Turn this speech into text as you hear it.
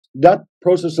that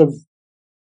process of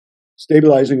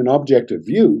stabilizing an objective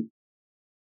view,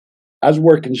 as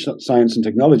work in science and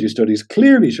technology studies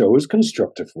clearly shows,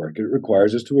 constructive work. It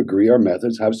requires us to agree our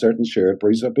methods have certain shared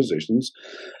presuppositions.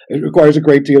 It requires a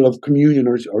great deal of communion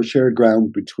or shared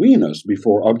ground between us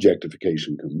before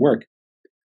objectification can work.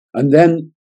 And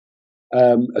then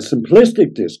a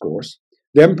simplistic discourse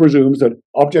then presumes that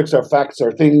objects are facts,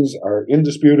 are things, are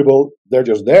indisputable, they're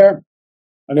just there,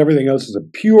 and everything else is a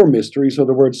pure mystery, so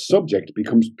the word subject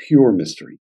becomes pure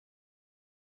mystery.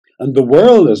 And the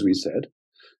world, as we said,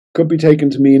 could be taken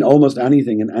to mean almost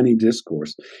anything in any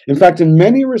discourse. In fact, in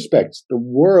many respects, the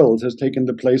world has taken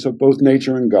the place of both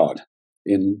nature and God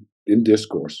in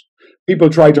discourse. People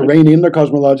try to rein in their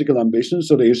cosmological ambitions,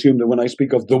 so they assume that when I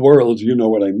speak of the world, you know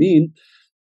what I mean.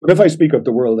 But if I speak of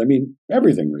the world, I mean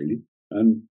everything, really.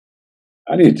 And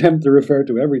any attempt to refer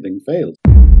to everything fails.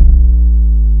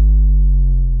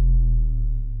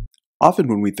 Often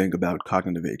when we think about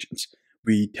cognitive agents,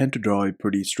 we tend to draw a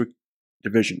pretty strict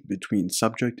division between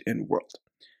subject and world.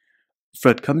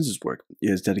 Fred Cummins' work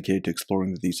is dedicated to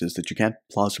exploring the thesis that you can't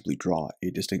plausibly draw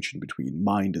a distinction between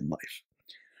mind and life.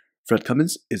 Fred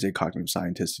Cummins is a cognitive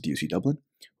scientist at UC Dublin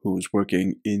who is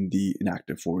working in the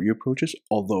inactive Fourier approaches,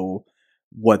 although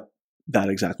what that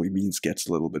exactly means gets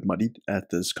a little bit muddied as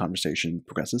this conversation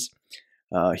progresses.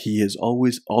 He has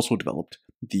always also developed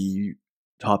the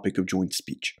topic of joint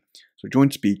speech. So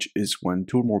joint speech is when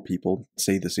two or more people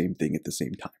say the same thing at the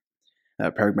same time.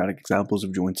 Paradigmatic examples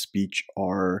of joint speech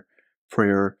are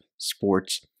prayer,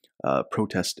 sports,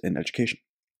 protest, and education.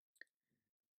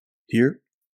 Here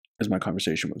is my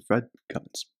conversation with Fred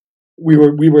Cummins. We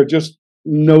were just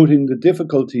noting the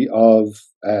difficulty of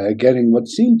getting what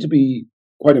seemed to be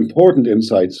quite important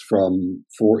insights from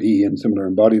 4E and similar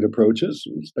embodied approaches,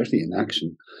 especially in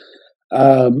action,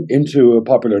 into a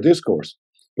popular discourse.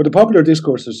 But the popular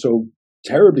discourse is so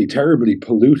terribly, terribly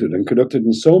polluted and conducted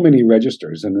in so many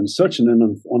registers and in such an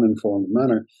uninformed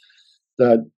manner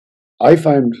that I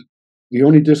find the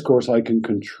only discourse I can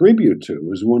contribute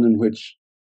to is one in which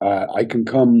I can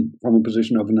come from a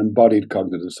position of an embodied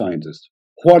cognitive scientist,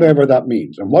 whatever that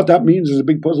means. And what that means is a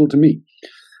big puzzle to me.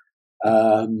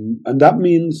 And that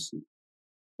means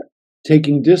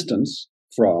taking distance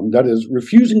from, that is,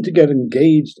 refusing to get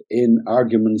engaged in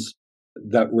arguments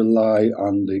that rely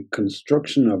on the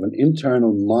construction of an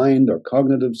internal mind or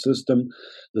cognitive system,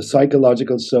 the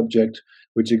psychological subject,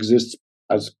 which exists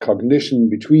as cognition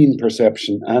between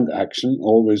perception and action,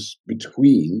 always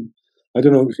between. I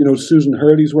don't know if you know Susan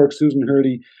Hurley's work. Susan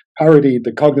Hurley parodied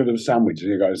the cognitive sandwich.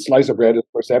 You got a slice of bread is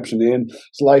perception in,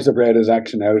 slice of bread is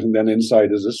action out, and then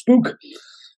inside is a spook.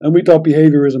 And we thought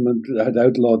behaviorism had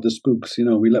outlawed the spooks.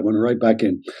 We let one right back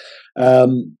in.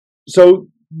 So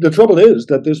the trouble is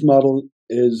that this model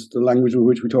is the language with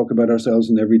which we talk about ourselves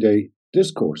in everyday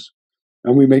discourse.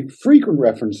 And we make frequent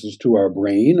references to our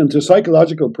brain and to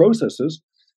psychological processes,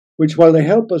 which, while they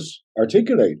help us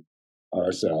articulate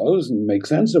ourselves and make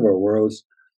sense of our worlds,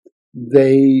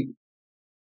 they,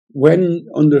 when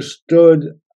understood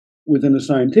within a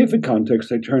scientific context,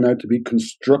 they turn out to be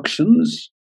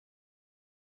constructions,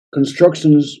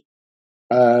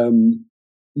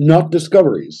 not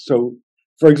discoveries. So,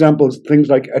 for example, things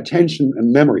like attention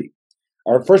and memory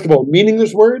are, first of all,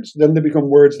 meaningless words, then they become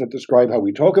words that describe how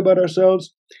we talk about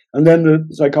ourselves, and then the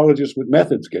psychologist with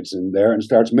methods gets in there and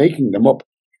starts making up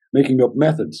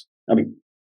methods. I mean,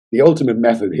 the ultimate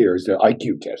method here is the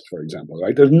IQ test, for example,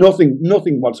 right? There's nothing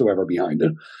whatsoever behind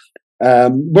it.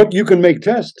 But you can make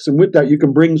tests, and with that, you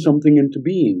can bring something into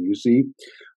being, you see.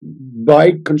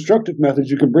 By constructive methods,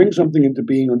 you can bring something into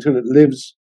being until it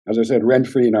lives, as I said,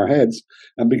 rent-free in our heads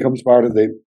and becomes part of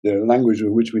the language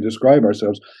with which we describe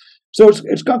ourselves. So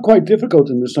it's got quite difficult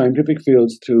in the scientific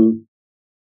fields to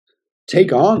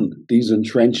take on these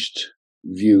entrenched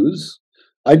views.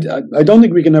 I don't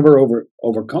think we can ever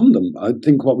overcome them. I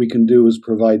think what we can do is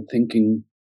provide thinking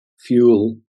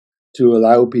fuel to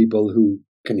allow people who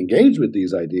can engage with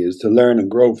these ideas to learn and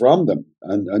grow from them.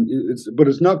 But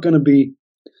it's not going to be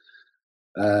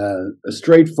a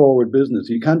straightforward business.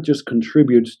 You can't just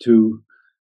contribute to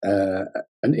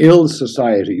an ill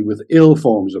society with ill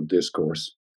forms of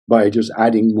discourse by just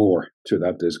adding more to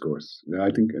that discourse. I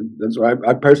think that's why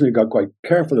I personally got quite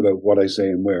careful about what I say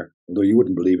and where, although you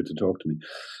wouldn't believe it to talk to me.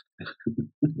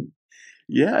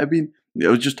 Yeah, I mean, I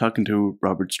was just talking to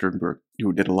Robert Sternberg,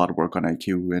 who did a lot of work on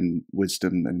IQ and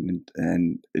wisdom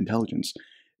and intelligence.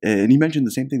 And he mentioned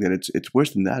the same thing, that it's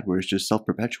worse than that, where it's just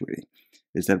self-perpetuating.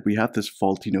 Is that we have this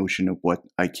faulty notion of what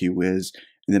IQ is,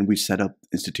 and then we set up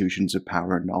institutions of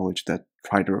power and knowledge that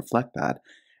try to reflect that.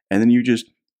 And then you just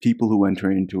people who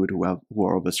enter into it who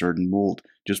are of a certain mold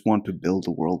just want to build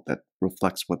a world that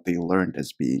reflects what they learned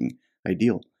as being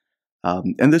ideal.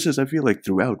 And this is, I feel like,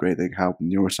 throughout, right? Like how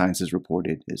neuroscience is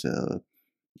reported is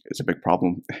a big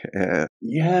problem.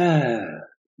 Yeah.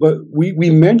 But we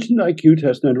mentioned IQ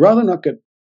tests, and I'd rather not get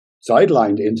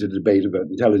sidelined into the debate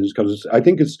about intelligence, because I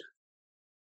think it's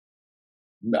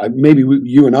maybe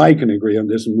you and I can agree on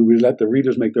this, and we will let the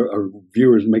readers our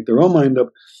viewers make their own mind up.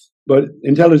 But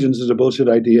intelligence is a bullshit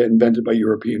idea invented by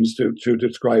Europeans to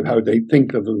describe how they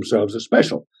think of themselves as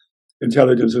special.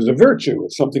 Intelligence is a virtue.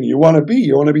 It's something you want to be.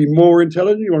 You want to be more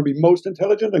intelligent. You want to be most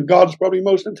intelligent, and God's probably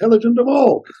most intelligent of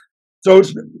all. So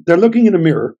they're looking in a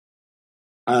mirror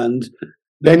and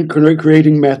then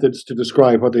creating methods to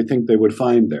describe what they think they would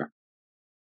find there.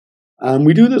 And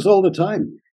we do this all the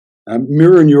time.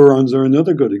 Mirror neurons are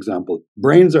another good example.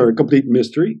 Brains are a complete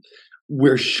mystery.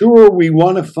 We're sure we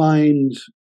want to find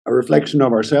a reflection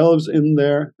of ourselves in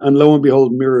there, and lo and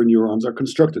behold, mirror neurons are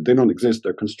constructed. They don't exist,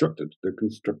 they're constructed. They're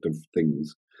constructive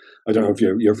things. I don't know if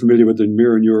you're familiar with the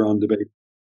mirror neuron debate.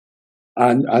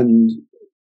 And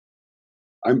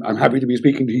I'm happy to be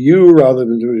speaking to you rather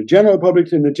than to the general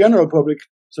public. In the general public,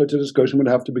 such a discussion would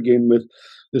have to begin with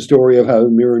the story of how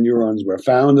mirror neurons were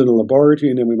found in a laboratory,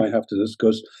 and then we might have to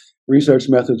discuss research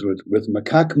methods with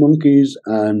macaque monkeys,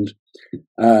 and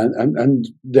then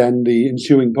the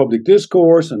ensuing public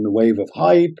discourse and the wave of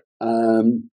hype.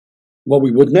 What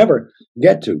we would never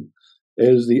get to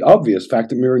is the obvious fact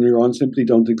that mirror neurons simply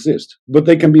don't exist, but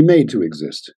they can be made to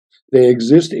exist. They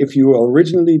exist if you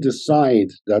originally decide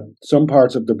that some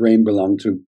parts of the brain belong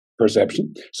to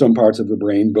perception, some parts of the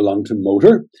brain belong to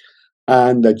motor,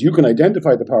 and that you can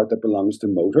identify the part that belongs to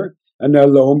motor, and now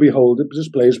lo and behold, it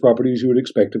displays properties you would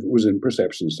expect if it was in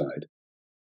perception side.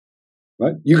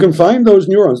 Right? You can find those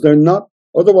neurons. They're not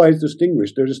otherwise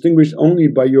distinguished. They're distinguished only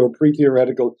by your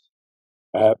pre-theoretical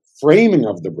framing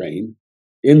of the brain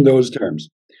in those terms.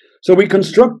 So we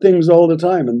construct things all the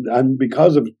time, and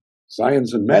because of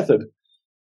science and method,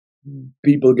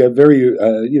 people get very,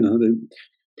 they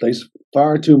place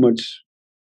far too much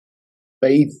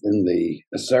faith in the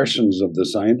assertions of the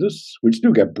scientists, which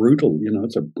do get brutal.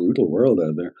 It's a brutal world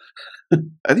out there.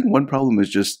 I think one problem is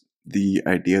just the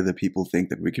idea that people think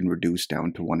that we can reduce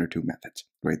down to one or two methods,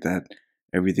 right? That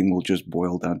everything will just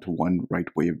boil down to one right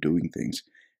way of doing things.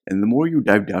 And the more you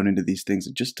dive down into these things,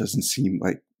 it just doesn't seem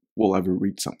like we'll ever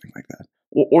reach something like that,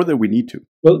 or that we need to.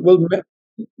 Well,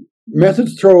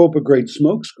 methods throw up a great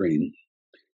smokescreen.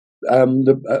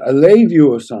 A lay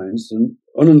view of science, an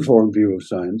uninformed view of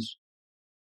science,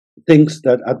 thinks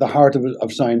that at the heart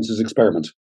of science is experiment.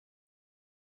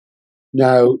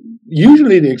 Now,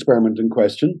 usually the experiment in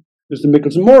question is the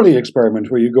Michelson-Morley experiment,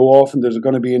 where you go off and there's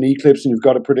going to be an eclipse and you've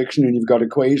got a prediction and you've got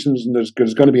equations and there's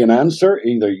going to be an answer,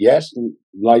 either yes,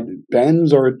 light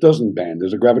bends, or it doesn't bend.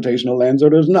 There's a gravitational lens or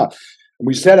there's not. And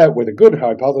we set out with a good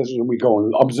hypothesis and we go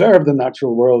and observe the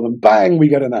natural world, and bang, we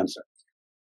get an answer.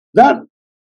 That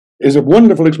is a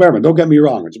wonderful experiment. Don't get me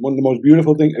wrong. It's one of the most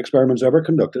beautiful experiments ever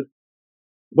conducted.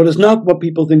 But it's not what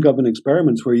people think of in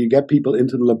experiments, where you get people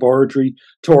into the laboratory,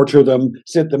 torture them,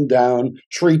 sit them down,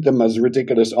 treat them as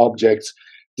ridiculous objects,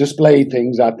 display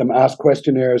things at them, ask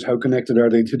questionnaires, how connected are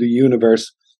they to the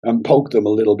universe, and poke them a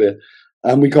little bit.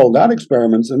 And we call that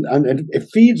experiments. And it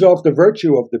feeds off the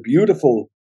virtue of the beautiful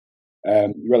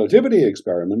relativity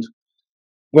experiment,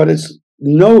 but it's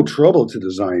no trouble to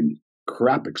design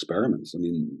crap experiments. I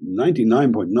mean,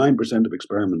 99.9% of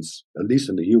experiments, at least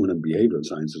in the human and behavioral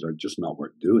sciences, are just not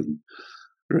worth doing.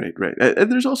 Right.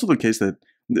 And there's also the case that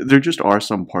there just are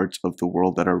some parts of the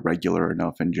world that are regular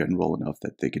enough and general enough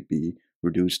that they could be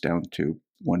reduced down to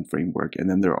one framework. And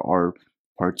then there are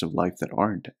parts of life that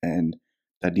aren't, and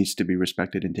that needs to be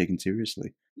respected and taken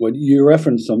seriously. When you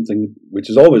reference something which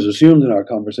is always assumed in our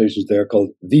conversations there, called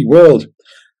the world,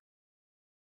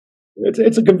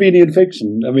 it's a convenient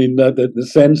fiction. I mean, the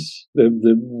sense,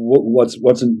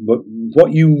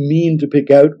 what you mean to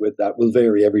pick out with that will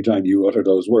vary every time you utter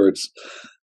those words.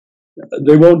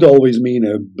 They won't always mean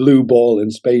a blue ball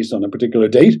in space on a particular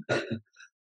date.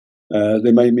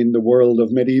 They might mean the world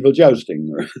of medieval jousting.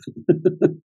 Or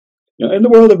in the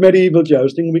world of medieval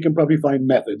jousting, we can probably find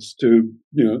methods to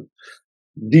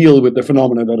deal with the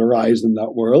phenomena that arise in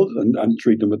that world and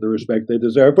treat them with the respect they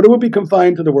deserve. But it would be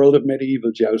confined to the world of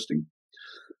medieval jousting.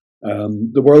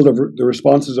 The world of the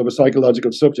responses of a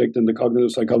psychological subject in the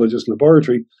cognitive psychologist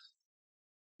laboratory,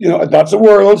 that's a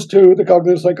world to the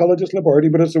cognitive psychologist laboratory,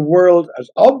 but it's a world as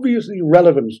obviously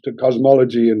relevant to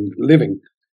cosmology and living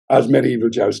as medieval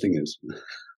jousting is.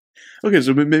 Okay,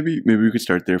 so maybe we could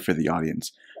start there for the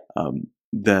audience.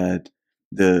 That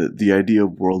the idea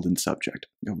of world and subject.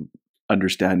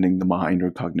 understanding the mind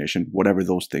or cognition, whatever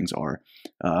those things are,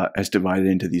 as divided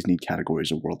into these neat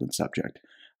categories of world and subject.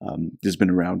 This has been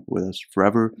around with us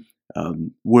forever.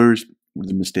 Where's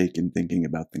the mistake in thinking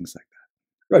about things like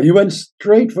that? Right, you went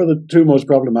straight for the two most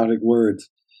problematic words,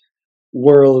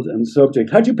 world and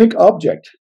subject. How'd you pick object?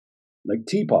 Like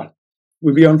teapot.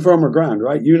 We'd be on firmer ground,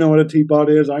 right? You know what a teapot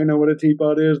is, I know what a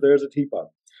teapot is, there's a teapot.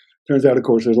 Turns out, of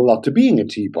course, there's a lot to being a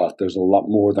teapot. There's a lot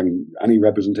more than any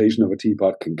representation of a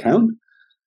teapot can count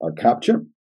or capture.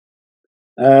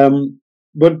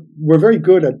 But we're very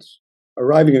good at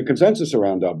arriving at consensus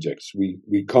around objects.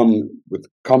 We come with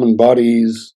common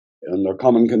bodies and their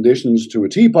common conditions to a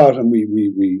teapot, and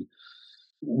we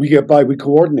get by. We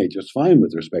coordinate just fine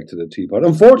with respect to the teapot.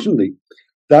 Unfortunately,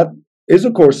 that is,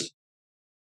 of course,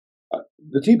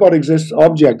 the teapot exists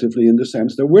objectively in the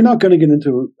sense that we're not going to get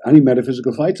into any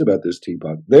metaphysical fights about this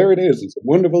teapot. There it is. It's a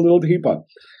wonderful little teapot.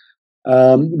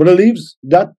 But it leaves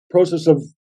that process of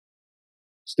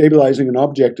stabilizing an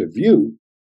objective view,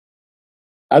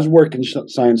 as work in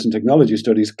science and technology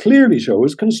studies clearly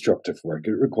shows, constructive work.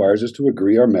 It requires us to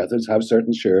agree our methods have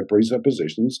certain shared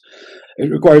presuppositions.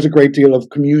 It requires a great deal of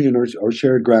communion or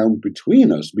shared ground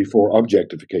between us before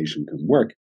objectification can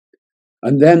work.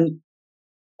 And then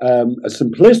a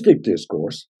simplistic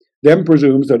discourse then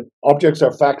presumes that objects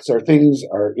are facts, are things,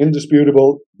 are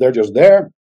indisputable, they're just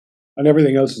there, and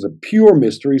everything else is a pure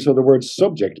mystery, so the word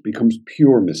subject becomes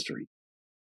pure mystery.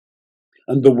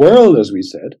 And the world, as we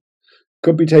said,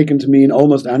 could be taken to mean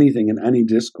almost anything in any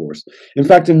discourse. In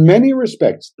fact, in many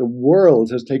respects, the world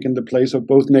has taken the place of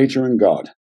both nature and God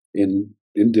in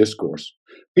discourse.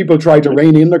 People try to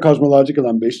rein in their cosmological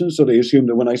ambitions, so they assume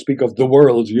that when I speak of the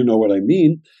world, you know what I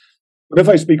mean. But if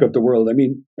I speak of the world, I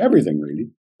mean everything,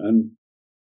 really. And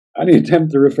any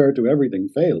attempt to refer to everything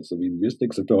fails. I mean,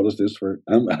 mystics have taught us this for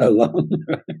how long?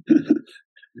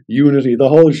 Unity, the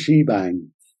whole shebang.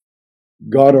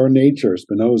 God or nature,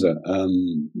 Spinoza.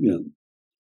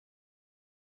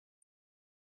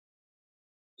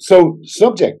 So,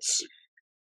 subjects.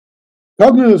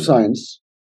 Cognitive science,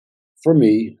 for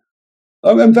me,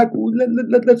 in fact,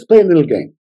 let's play a little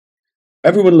game.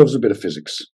 Everyone loves a bit of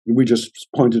physics. We just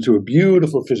pointed to a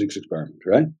beautiful physics experiment,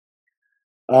 right?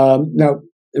 Now,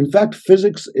 in fact,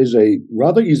 physics is a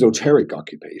rather esoteric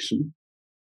occupation,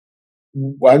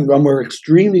 and we're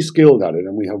extremely skilled at it,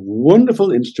 and we have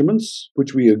wonderful instruments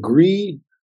which we agree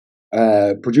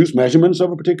produce measurements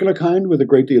of a particular kind with a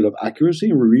great deal of accuracy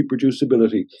and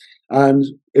reproducibility. And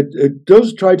it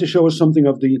does try to show us something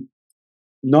of the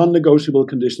non-negotiable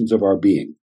conditions of our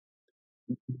being.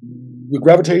 The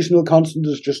gravitational constant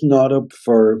is just not up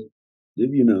for,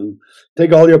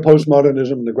 take all your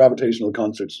postmodernism, and the gravitational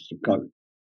constant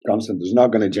is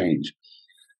not going to change.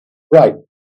 Right.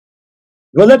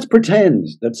 Well, let's pretend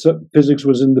that physics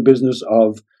was in the business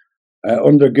of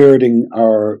undergirding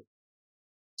our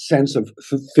sense of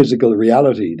physical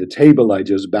reality, the table I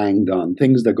just banged on,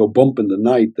 things that go bump in the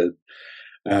night, the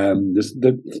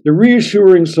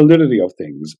reassuring solidity of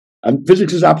things. And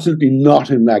physics is absolutely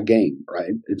not in that game,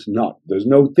 right? It's not. There's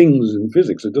no things in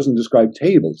physics. It doesn't describe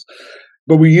tables.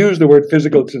 But we use the word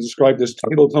physical to describe this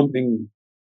table-thumping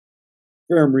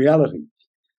firm reality.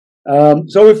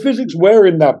 So if physics were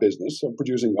in that business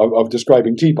of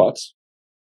describing teapots,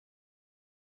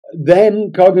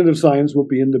 then cognitive science would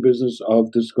be in the business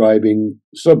of describing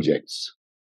subjects,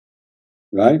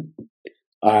 right?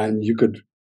 And you could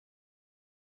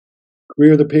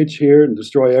clear the pitch here and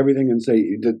destroy everything and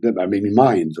say, I mean,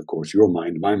 minds, of course, your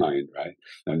mind, my mind, right?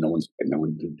 And no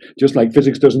one, just like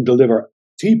physics doesn't deliver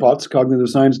teapots, cognitive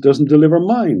science doesn't deliver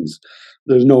minds.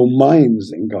 There's no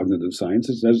minds in cognitive science.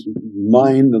 It says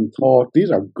mind and thought.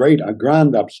 These are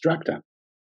grand abstracta.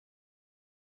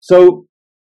 So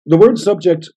the word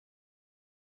subject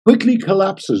quickly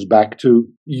collapses back to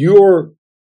your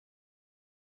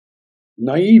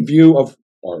naive view of,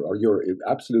 or your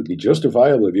absolutely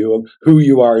justifiable view of who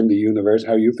you are in the universe,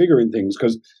 how you figure in things.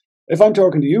 Because if I'm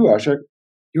talking to you, Ashar,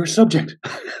 you're a subject.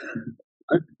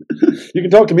 You can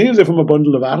talk to me as if I'm a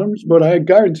bundle of atoms, but I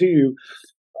guarantee you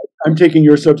I'm taking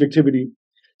your subjectivity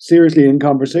seriously in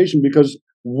conversation, because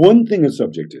one thing a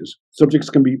subject is, subjects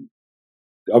can be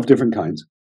of different kinds.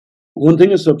 One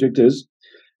thing a subject is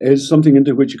something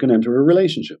into which you can enter a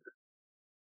relationship.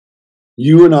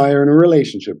 You and I are in a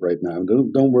relationship right now.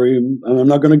 Don't worry. I'm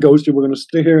not going to ghost you. We're going to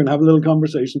stay here and have a little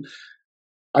conversation.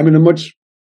 I'm in a much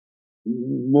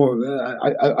more.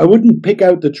 I wouldn't pick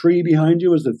out the tree behind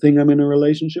you as the thing I'm in a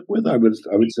relationship with. I would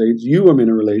say it's you I'm in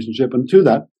a relationship, and to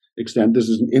that extent, this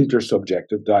is an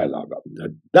intersubjective dialogue.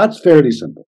 That's fairly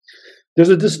simple. There's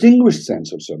a distinguished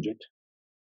sense of subject,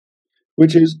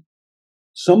 which is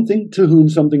something to whom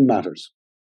something matters.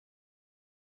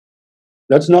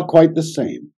 That's not quite the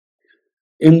same.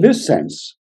 In this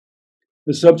sense,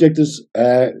 the subject is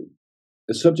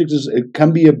it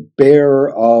can be a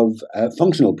bearer of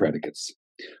functional predicates.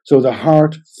 So the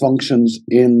heart functions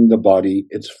in the body;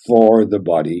 it's for the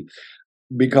body,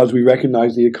 because we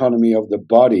recognize the economy of the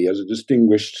body as a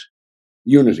distinguished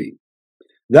unity.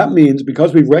 That means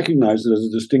because we've recognized it as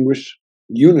a distinguished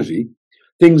unity,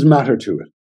 things matter to it.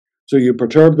 So you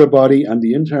perturb the body, and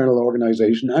the internal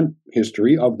organization and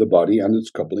history of the body and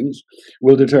its couplings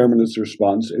will determine its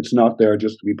response. It's not there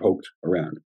just to be poked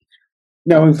around.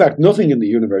 Now, in fact, nothing in the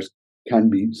universe can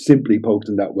be simply poked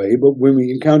in that way, but when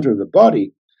we encounter the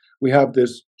body, we have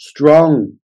this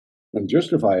strong and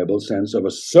justifiable sense of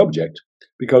a subject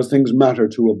because things matter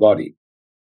to a body.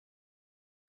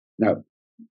 Now,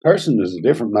 person is a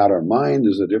different matter, mind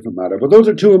is a different matter, but those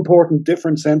are two important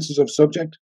different senses of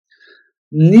subject.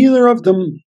 Neither of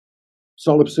them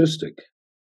solipsistic.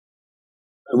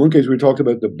 In one case, we talked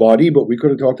about the body, but we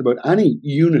could have talked about any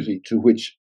unity to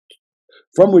which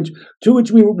we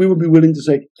would be willing to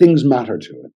say things matter to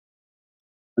it.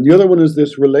 And the other one is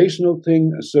this relational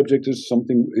thing. A subject is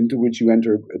something into which you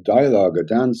enter a dialogue, a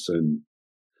dance, and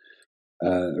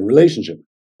a relationship.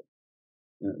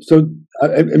 So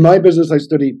in my business, I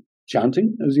study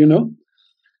chanting, as you know.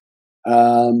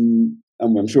 And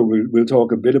I'm sure we'll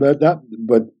talk a bit about that.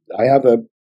 But I have a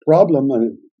problem, and I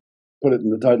put it in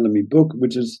the title of my book,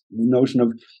 which is the notion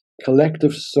of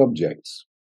collective subjects.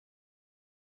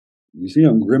 You see,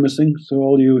 I'm grimacing, so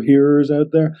all you hearers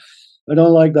out there, I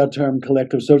don't like that term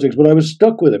collective subjects, but I was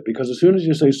stuck with it because as soon as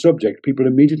you say subject, people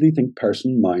immediately think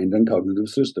person, mind, and cognitive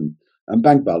system, and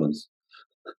bank balance.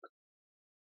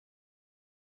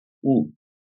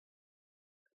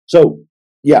 So,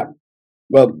 yeah,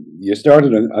 well, you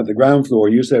started at the ground floor.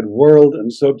 You said world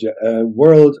and subject,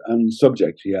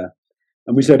 yeah.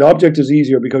 And we said object is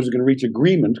easier because we can reach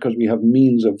agreement because we have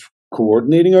means of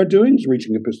coordinating our doings,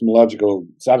 reaching epistemological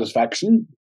satisfaction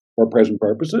for present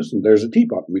purposes. And there's a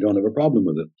teapot, and we don't have a problem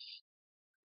with it.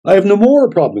 I have no more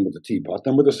problem with the teapot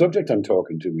than with the subject I'm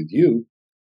talking to with you.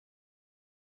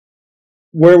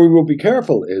 Where we will be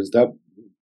careful is that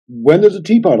when there's a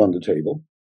teapot on the table,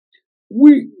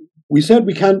 we said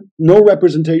we can't, no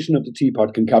representation of the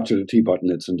teapot can capture the teapot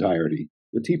in its entirety.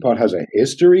 The teapot has a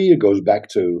history. It goes back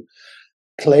to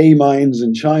clay mines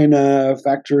in China,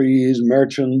 factories,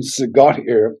 merchants got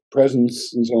here,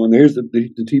 presents, and so on. Here's the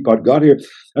teapot got here.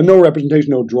 And no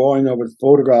representation, no drawing of it,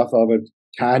 photograph of it,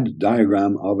 CAD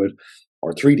diagram of it,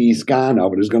 or 3D scan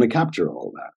of it is going to capture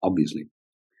all that, obviously.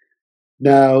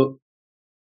 Now,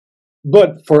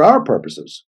 but for our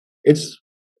purposes, it's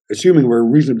assuming we're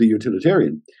reasonably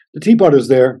utilitarian. The teapot is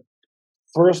there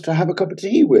for us to have a cup of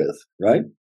tea with, right?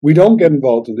 We don't get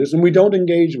involved in this, and we don't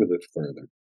engage with it further.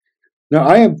 Now,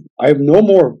 I have no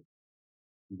more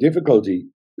difficulty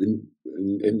in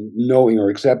knowing or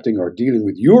accepting or dealing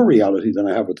with your reality than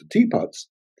I have with the teapots,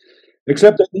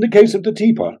 except that in the case of the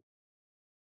teapot,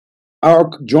 our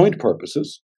joint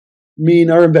purposes mean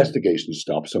our investigation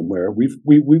stop somewhere. We've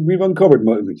uncovered.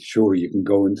 Sure, you can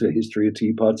go into history of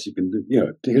teapots. You can do,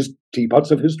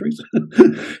 teapots of histories.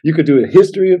 You could do a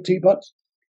history of teapots,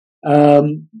 but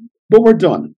we're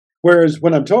done. Whereas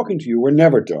when I'm talking to you, we're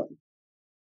never done.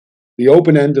 The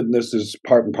open-endedness is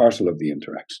part and parcel of the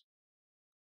interaction.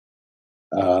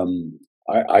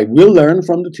 I will learn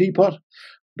from the teapot,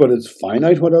 but it's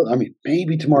finite.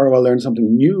 Maybe tomorrow I'll learn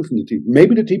something new from the teapot.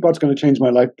 Maybe the teapot's going to change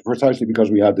my life precisely because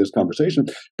we had this conversation,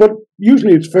 but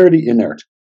usually it's fairly inert.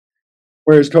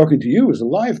 Whereas talking to you is a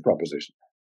live proposition.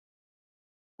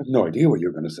 I have no idea what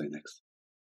you're going to say next.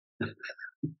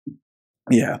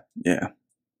 Yeah.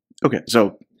 Okay,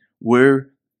 so where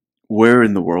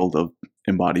in the world of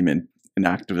embodiment and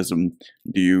activism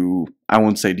I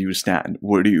won't say do you stand,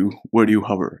 where do you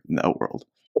hover in that world?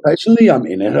 Actually, I'm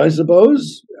in it, I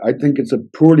suppose. I think it's a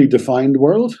poorly defined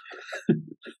world.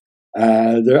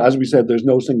 As we said, there's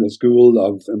no single school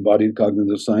of embodied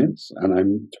cognitive science, and I'm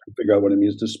trying to figure out what it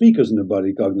means to speak as an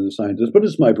embodied cognitive scientist, but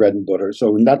it's my bread and butter,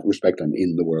 so in that respect, I'm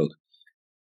in the world.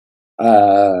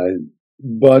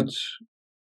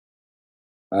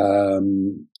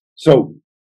 So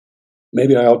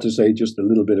maybe I ought to say just a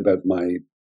little bit about my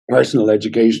personal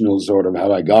educational sort of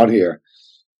how I got here.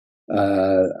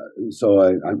 So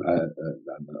I'm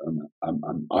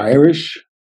Irish.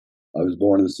 I was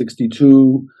born in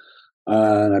 '62,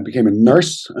 and I became a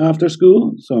nurse after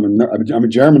school. So I'm a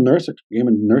German nurse. I became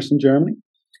a nurse in Germany,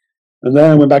 and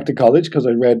then I went back to college because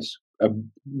I read a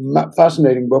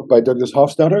fascinating book by Douglas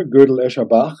Hofstadter, Gödel, Escher,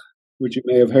 Bach, which you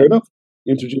may have heard of.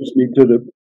 Introduced me to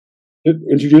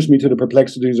the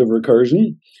perplexities of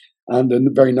recursion and the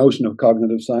very notion of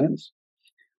cognitive science.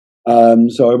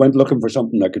 So I went looking for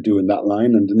something I could do in that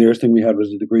line, and the nearest thing we had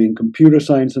was a degree in computer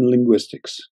science and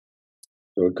linguistics.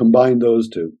 So I combined those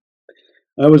two.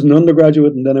 I was an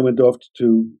undergraduate, and then I went off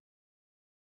to,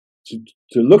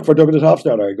 to look for Douglas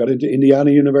Hofstadter. I got into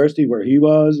Indiana University, where he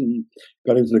was, and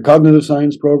got into the cognitive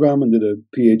science program and did a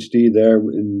PhD there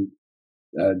in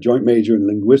joint major in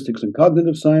linguistics and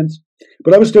cognitive science.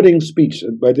 But I was studying speech.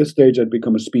 By this stage, I'd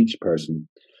become a speech person.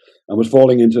 I was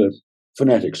falling into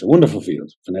phonetics, a wonderful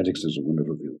field. Phonetics is a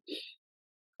wonderful field.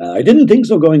 I didn't think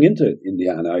so going into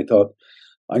Indiana. I thought,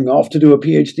 I'm off to do a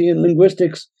PhD in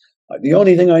linguistics. The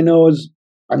only thing I know is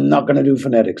I'm not going to do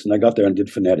phonetics. And I got there and did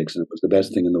phonetics, and it was the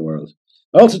best thing in the world.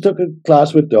 I also took a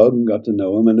class with Doug and got to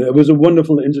know him, and it was a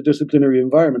wonderful interdisciplinary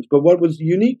environment. But what was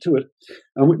unique to it,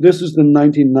 and this is the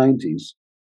 1990s,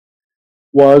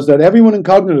 was that everyone in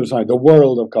cognitive science, the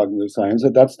world of cognitive science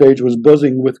at that stage, was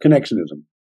buzzing with connectionism.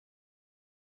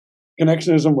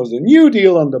 Connectionism was a new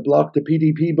deal on the block. The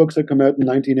PDP books had come out in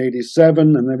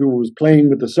 1987, and everyone was playing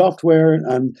with the software,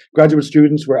 and graduate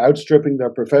students were outstripping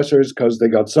their professors because they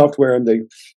got software, and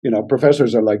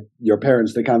professors are like your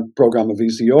parents. They can't program a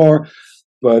VCR,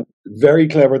 but very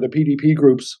clever. The PDP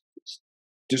groups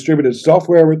distributed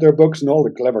software with their books, and all the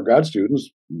clever grad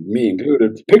students, me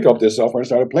included, picked up this software and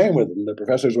started playing with it. And the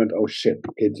professors went, oh shit,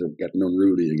 the kids are getting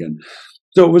unruly again.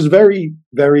 So it was very,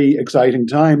 very exciting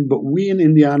time, but we in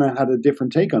Indiana had a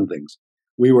different take on things.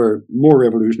 We were more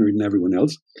revolutionary than everyone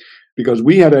else because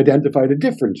we had identified a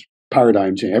different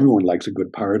paradigm change. Everyone likes a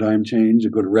good paradigm change, a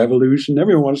good revolution.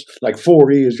 Everyone wants, like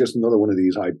 4E is just another one of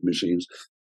these hype machines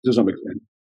to some extent.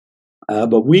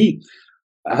 But we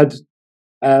had,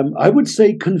 I would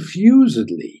say,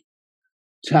 confusedly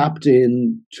tapped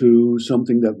into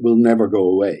something that will never go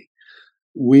away.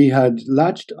 We had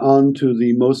latched on to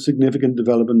the most significant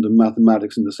development of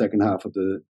mathematics in the second half of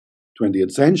the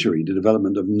 20th century, the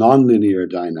development of nonlinear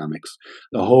dynamics,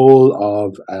 the whole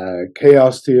of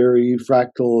chaos theory,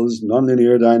 fractals,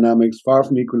 nonlinear dynamics, far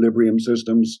from equilibrium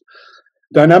systems.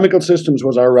 Dynamical systems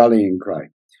was our rallying cry.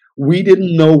 We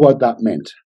didn't know what that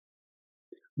meant.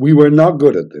 We were not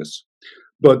good at this.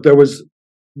 But there was,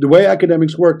 the way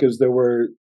academics work is there were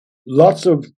lots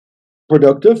of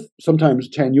productive, sometimes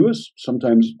tenuous,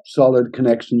 sometimes solid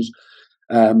connections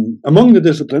among the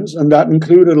disciplines, and that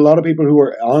included a lot of people who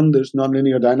were on this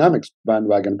nonlinear dynamics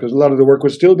bandwagon because a lot of the work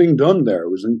was still being done there.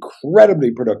 It was an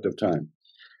incredibly productive time.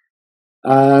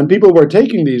 And people were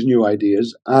taking these new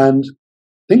ideas and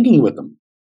thinking with them.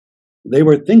 They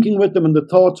were thinking with them, and the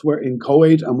thoughts were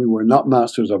inchoate, and we were not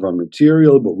masters of our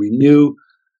material, but we knew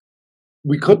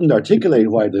we couldn't articulate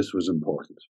why this was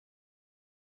important.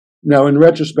 Now, in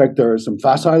retrospect, there are some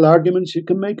facile arguments you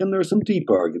can make, and there are some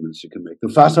deep arguments you can make.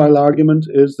 The facile argument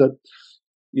is that,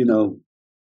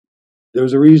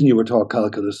 there's a reason you were taught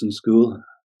calculus in school.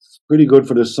 It's pretty good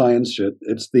for the science shit.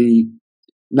 It's the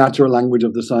natural language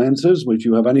of the sciences, which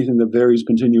you have anything that varies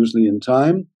continuously in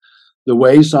time. The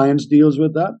way science deals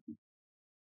with that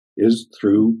is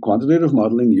through quantitative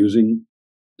modeling using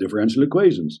differential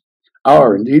equations.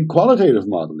 Or indeed qualitative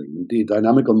modeling. Indeed,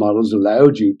 dynamical models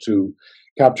allowed you to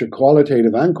capture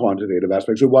qualitative and quantitative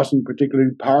aspects. It wasn't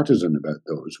particularly partisan about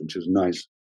those, which is nice.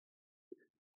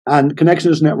 And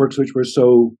connectionist networks, which were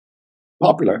so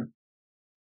popular,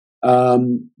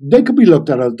 they could be looked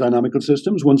at as dynamical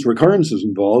systems. Once recurrence is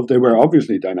involved, they were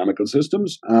obviously dynamical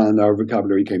systems, and our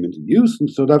vocabulary came into use. And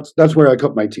so that's where I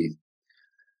cut my teeth.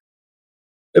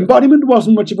 Embodiment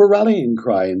wasn't much of a rallying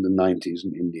cry in the 90s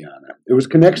in Indiana. It was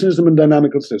connectionism and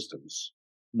dynamical systems.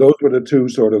 Those were the two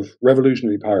sort of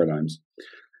revolutionary paradigms.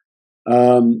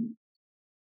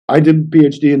 I did a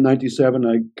PhD in 97.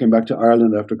 I came back to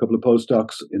Ireland after a couple of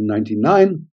postdocs in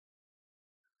 99.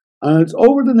 And it's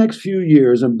over the next few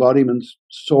years, embodiment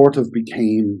sort of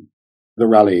became the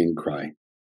rallying cry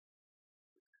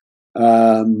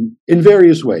in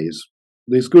various ways.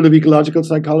 The School of Ecological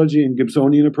Psychology and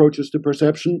Gibsonian approaches to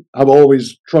perception have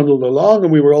always trundled along,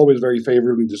 and we were always very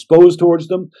favorably disposed towards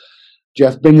them.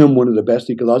 Jeff Bingham, one of the best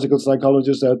ecological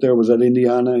psychologists out there, was at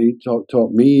Indiana. He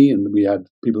taught me, and we had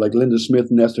people like Linda Smith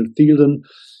and Esther Thielden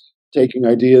taking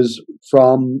ideas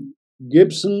from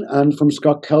Gibson and from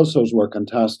Scott Kelso's work on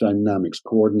task dynamics,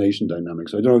 coordination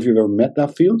dynamics. I don't know if you've ever met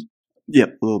that field. Yeah,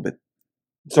 a little bit.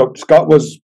 So Scott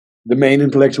was the main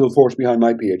intellectual force behind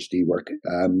my PhD work.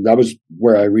 That was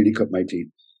where I really cut my teeth.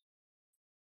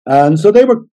 And so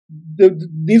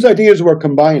these ideas were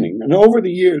combining. And over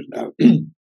the years now,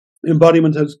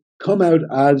 embodiment has come out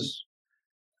as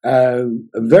a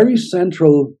very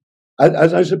central,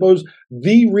 as I suppose,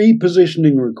 the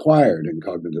repositioning required in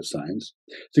cognitive science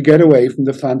to get away from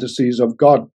the fantasies of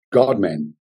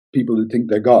God-men, people who think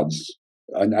they're gods.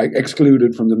 and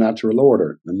excluded from the natural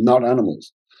order and not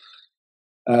animals.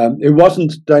 It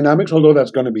wasn't dynamics, although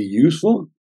that's going to be useful.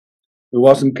 It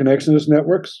wasn't connectionist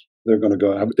networks. They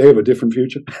have a different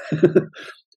future.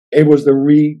 It was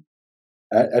the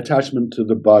attachment to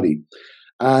the body.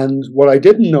 And what I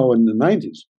didn't know in the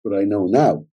 90s, but I know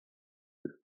now,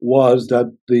 was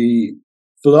that the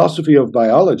philosophy of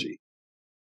biology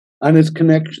and its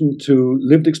connection to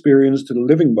lived experience, to the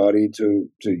living body, to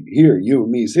here, you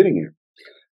and me sitting here,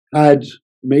 had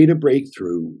made a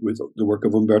breakthrough with the work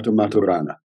of Umberto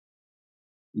Maturana.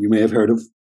 You may have heard of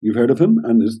him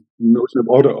and his notion of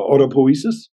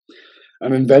autopoiesis,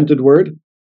 an invented word.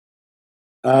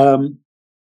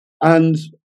 And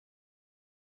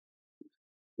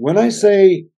when I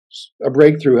say a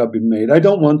breakthrough had been made, I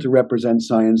don't want to represent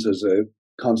science as a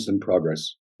constant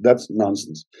progress. That's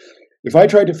nonsense. If I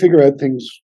try to figure out things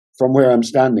from where I'm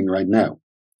standing right now,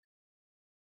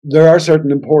 there are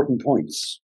certain important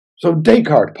points. So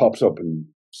Descartes pops up in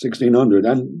 1600,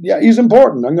 and yeah, he's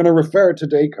important. I'm going to refer to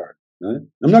Descartes. Right?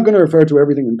 I'm not going to refer to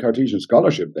everything in Cartesian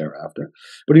scholarship thereafter,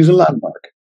 but he's a landmark.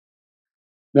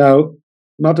 Now,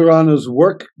 Maturana's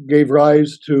work gave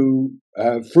rise to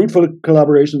fruitful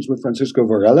collaborations with Francisco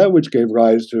Varela, which gave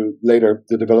rise to later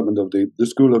the development of the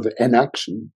school of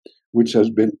enaction, which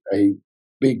has been a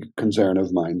big concern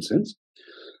of mine since.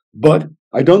 But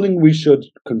I don't think we should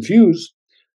confuse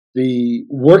the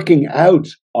working out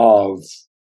of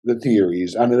the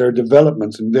theories and their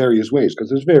developments in various ways, because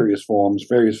there's various forms,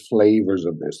 various flavors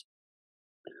of this.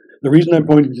 The reason I'm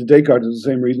pointing to Descartes is the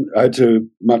same reason to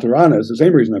Maturana is the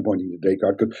same reason I'm pointing to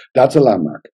Descartes, because that's a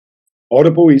landmark.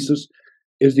 Autopoiesis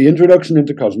is the introduction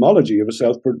into cosmology of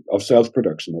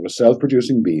self-production, of a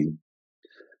self-producing being,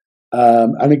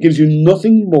 and it gives you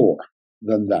nothing more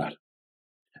than that.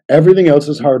 Everything else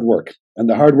is hard work, and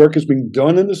the hard work has been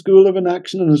done in the school of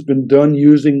enaction and has been done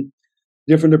using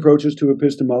different approaches to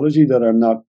epistemology that are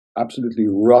not absolutely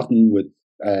rotten with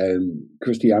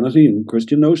Christianity and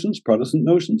Christian notions, Protestant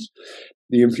notions.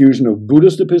 The infusion of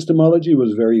Buddhist epistemology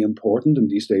was very important and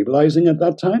destabilizing at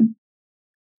that time.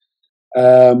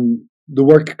 The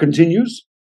work continues.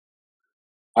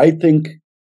 I think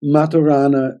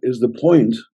Maturana is the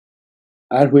point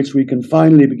at which we can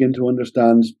finally begin to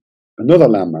understand another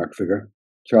landmark figure,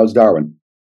 Charles Darwin.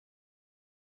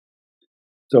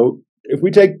 So if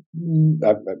we take,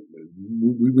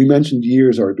 we mentioned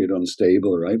years are a bit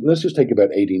unstable, right? Let's just take about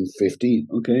 1850,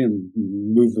 okay, and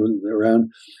move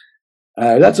around.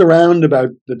 That's around about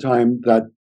the time that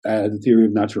the theory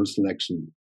of natural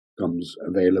selection becomes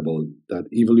available, that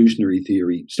evolutionary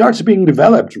theory starts being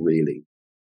developed, really,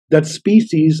 that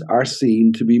species are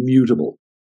seen to be mutable.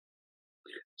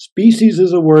 Species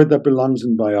is a word that belongs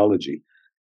in biology.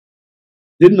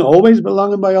 Didn't always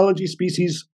belong in biology.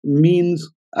 Species means,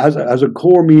 as a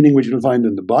core meaning, which you'll find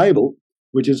in the Bible,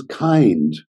 which is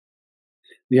kind.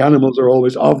 The animals are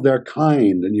always of their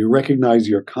kind, and you recognize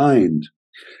your kind.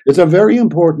 It's a very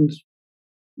important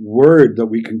word that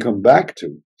we can come back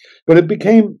to. But it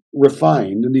became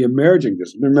refined in the emerging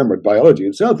discipline. Remember, biology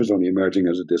itself is only emerging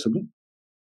as a discipline.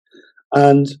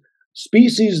 And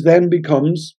species then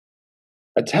becomes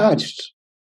attached,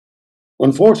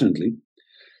 unfortunately,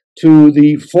 to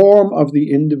the form of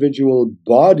the individual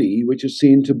body, which is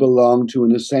seen to belong to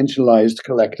an essentialized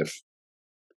collective.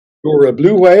 You're a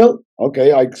blue whale.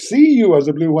 Okay, I see you as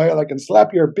a blue whale. I can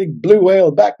slap your big blue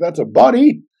whale back. That's a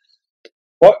body.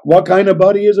 What kind of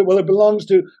body is it? Well, it belongs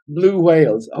to blue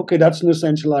whales. Okay, that's an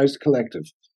essentialized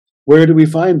collective. Where do we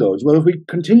find those? Well, if we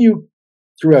continue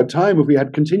throughout time, if we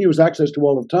had continuous access to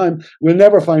all of time, we'll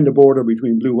never find a border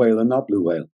between blue whale and not blue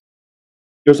whale.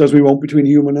 Just as we won't between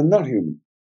human and not human,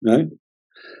 right?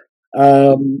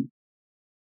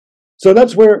 So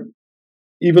that's where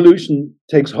evolution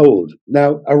takes hold.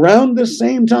 Now, around the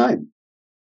same time,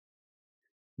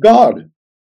 God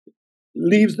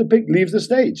leaves the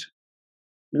stage.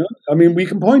 You know? I mean, we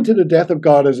can point to the death of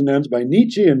God as announced by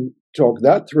Nietzsche and talk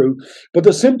that through, but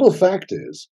the simple fact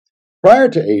is, prior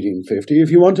to 1850, if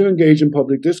you want to engage in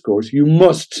public discourse, you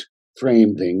must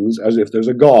frame things as if there's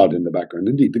a God in the background,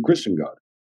 indeed, the Christian God.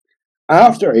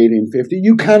 After 1850,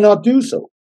 you cannot do so.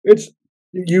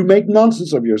 You make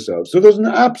nonsense of yourself. So there's an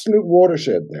absolute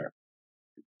watershed there.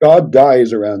 God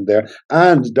dies around there,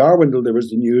 and Darwin delivers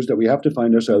the news that we have to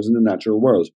find ourselves in the natural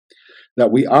world,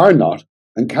 that we are not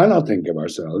and cannot think of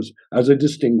ourselves as a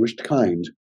distinguished kind.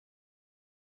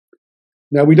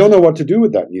 Now, we don't know what to do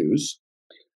with that news.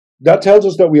 That tells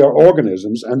us that we are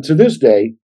organisms, and to this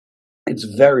day, it's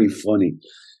very funny.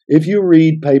 If you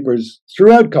read papers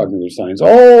throughout cognitive science,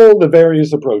 all the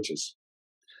various approaches,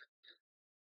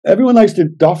 everyone likes to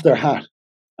doff their hat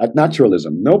at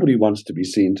naturalism. Nobody wants to be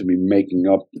seen to be making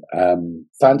up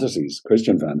fantasies,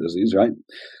 Christian fantasies, right?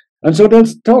 And so they'll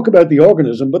talk about the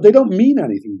organism, but they don't mean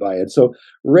anything by it. So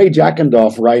Ray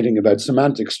Jackendoff writing about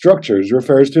semantic structures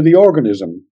refers to the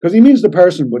organism because he means the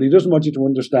person, but he doesn't want you to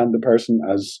understand the person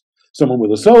as someone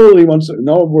with a soul. He wants to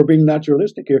know we're being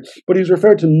naturalistic here, but he's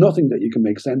referred to nothing that you can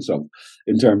make sense of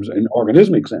in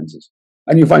organismic senses.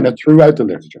 And you find that throughout the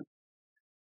literature.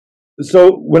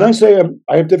 So when I say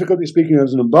I have difficulty speaking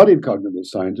as an embodied cognitive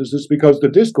scientist, it's because the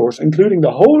discourse, including the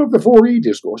whole of the 4E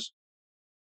discourse,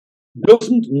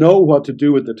 doesn't know what to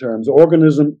do with the terms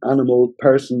organism, animal,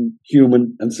 person,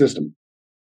 human, and system.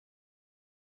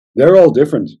 They're all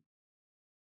different.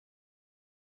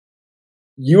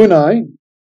 You and I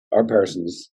are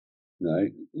persons,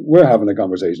 right? We're having a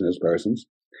conversation as persons.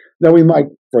 Now we might,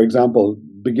 for example,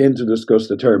 begin to discuss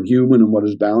the term human and what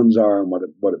its bounds are and what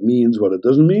it means, what it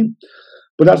doesn't mean.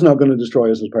 But that's not going to destroy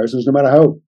us as persons, no matter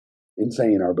how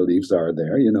insane our beliefs are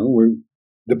there.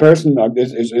 The person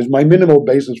is my minimal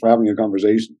basis for having a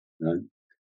conversation. Right?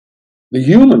 The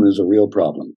human is a real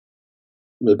problem.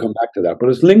 We'll come back to that, but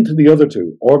it's linked to the other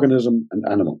two, organism and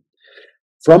animal.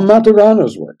 From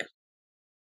Maturana's work,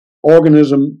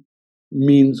 organism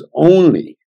means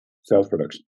only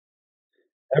self-production.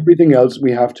 Everything else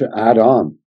we have to add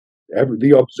on.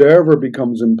 The observer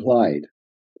becomes implied.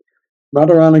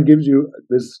 Maturana gives you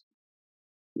this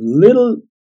little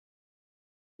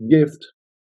gift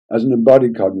as an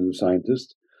embodied cognitive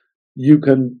scientist. You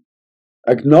can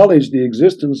acknowledge the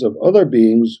existence of other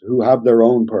beings who have their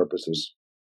own purposes.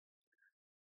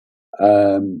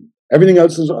 Everything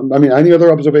else is, any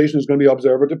other observation is going to be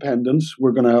observer dependent.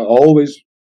 We're going to always,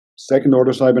 second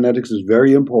order cybernetics is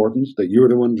very important, that you're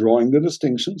the one drawing the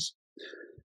distinctions.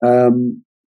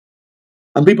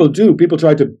 And people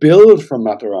try to build from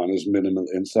Maturana's minimal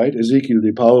insight. Ezekiel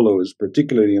Di Paolo is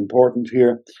particularly important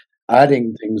here,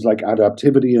 adding things like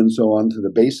adaptivity and so on to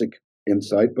the basic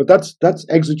insight. But that's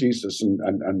exegesis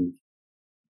and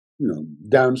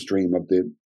downstream of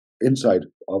the insight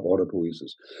of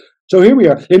autopoiesis. So here we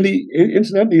are.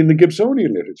 Incidentally, in the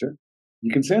Gibsonian literature,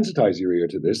 you can sensitize your ear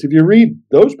to this. If you read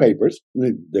those papers,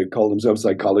 they call themselves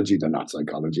psychology. They're not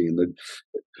psychology,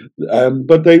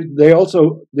 but they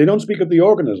don't speak of the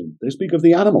organism. They speak of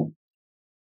the animal,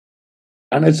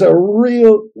 and it's a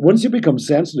real. Once you become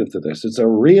sensitive to this, it's a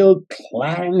real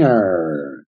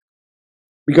clangor.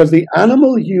 Because the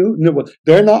animal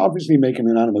they're not obviously making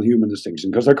an animal-human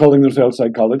distinction because they're calling themselves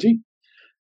psychology.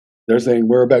 They're saying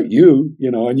we're about you,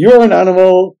 and you're an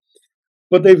animal.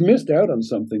 But they've missed out on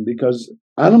something because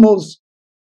animals,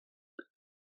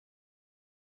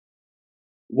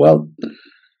 well,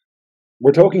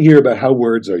 we're talking here about how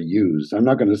words are used. I'm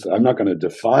not going to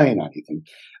define anything.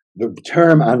 The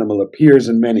term animal appears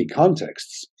in many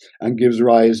contexts and gives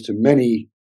rise to many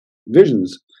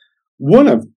visions. One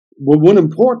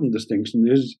important distinction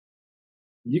is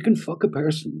you can fuck a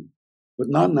person, but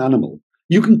not an animal.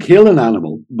 You can kill an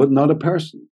animal, but not a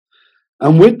person.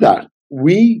 And with that,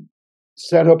 we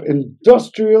set up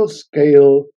industrial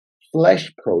scale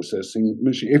flesh processing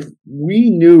machine. If we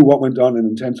knew what went on in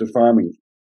intensive farming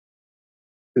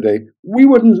today, we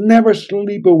would never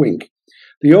sleep a wink.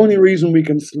 The only reason we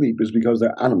can sleep is because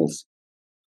they're animals.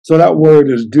 So that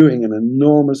word is doing an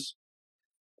enormous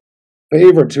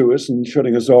favor to us and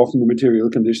shutting us off from the material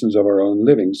conditions of our own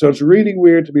living. So it's really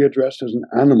weird to be addressed as an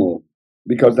animal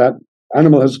because that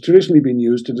animal has traditionally been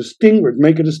used to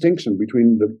make a distinction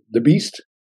between the beast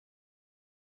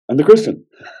and the Christian.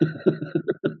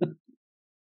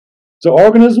 So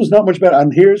organism is not much better.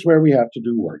 And here's where we have to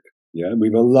do work. Yeah, we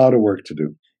have a lot of work to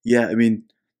do. Yeah,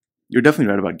 you're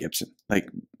definitely right about Gibson. Like,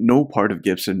 no part of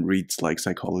Gibson reads like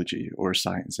psychology or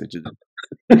science. It just...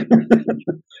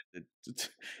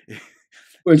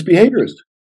 Well, it's behaviorist.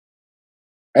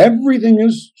 Everything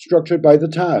is structured by the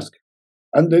task.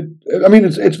 And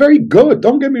it's very good.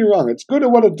 Don't get me wrong. It's good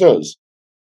at what it does.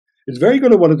 It's very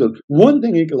good at what it does. One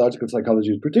thing ecological psychology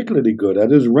is particularly good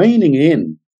at is reining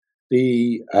in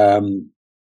the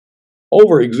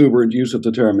over-exuberant use of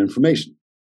the term information.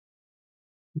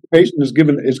 Information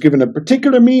is given a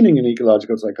particular meaning in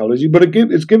ecological psychology, but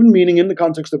it's given meaning in the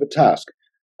context of a task.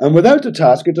 And without the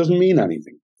task, it doesn't mean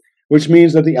anything, which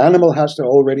means that the animal has to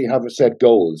already have a set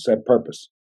goal, a set purpose.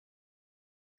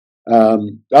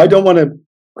 I don't want to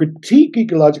critique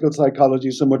ecological psychology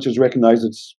so much as recognize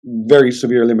its very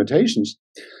severe limitations,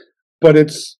 but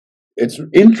it's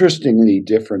interestingly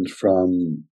different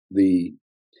from the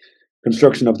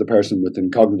construction of the person within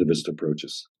cognitivist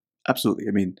approaches. Absolutely.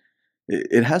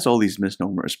 It has all these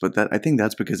misnomers, but I think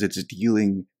that's because it's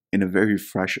dealing in a very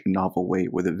fresh and novel way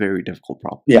with a very difficult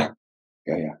problem. Yeah.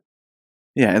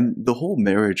 Yeah, and the whole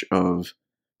marriage of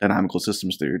dynamical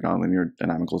systems theory, nonlinear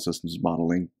dynamical systems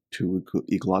modeling to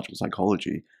ecological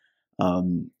psychology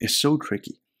is so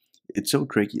tricky. It's so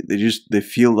tricky. They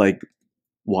feel like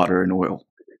water and oil.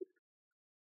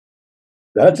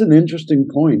 That's an interesting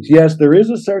point. Yes, there is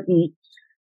a certain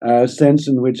sense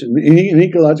in which, in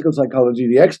ecological psychology,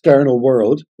 the external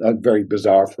world, a very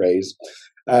bizarre phrase,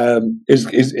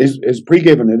 is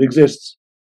pre-given. It exists,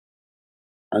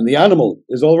 and the animal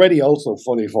is already also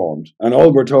fully formed. And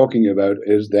all we're talking about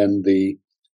is then the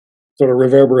sort of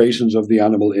reverberations of the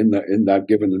animal in that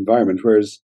given environment.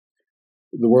 Whereas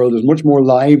the world is much more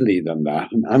lively than that,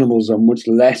 and animals are much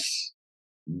less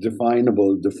defined,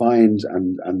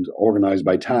 and organized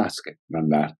by task than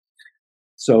that.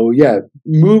 So yeah,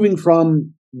 moving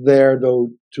from there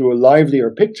though to a livelier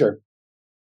picture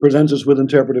presents us with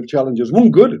interpretive challenges.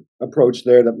 One good approach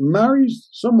there that marries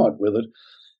somewhat with it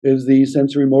is the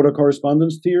sensory motor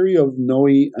correspondence theory of Noe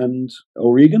and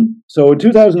O'Regan. So in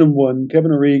 2001,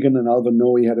 Kevin O'Regan and Alvin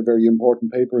Noe had a very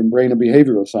important paper in Brain and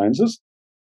Behavioral Sciences,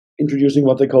 introducing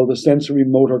what they call the sensory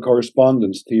motor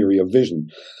correspondence theory of vision.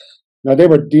 Now, they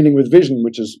were dealing with vision,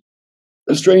 which is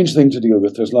a strange thing to deal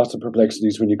with. There's lots of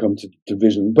perplexities when you come to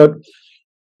vision. But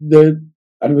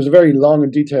and it was a very long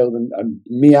and detailed and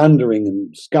meandering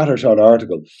and scattershot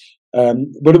article.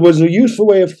 But it was a useful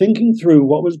way of thinking through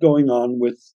what was going on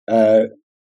with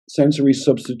sensory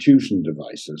substitution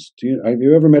devices. Have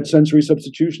you ever met sensory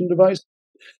substitution device?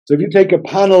 So if you take a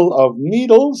panel of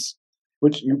needles,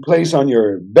 which you place on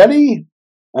your belly,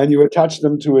 and you attach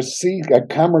them to a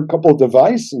camera coupled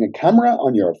device and a camera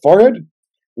on your forehead,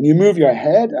 and you move your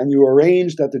head and you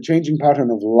arrange that the changing pattern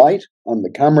of light on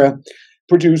the camera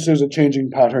produces a changing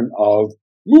pattern of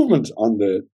movement on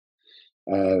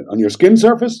your skin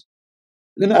surface.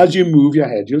 Then as you move your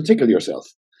head, you'll tickle yourself.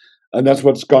 And that's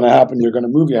what's going to happen. You're going to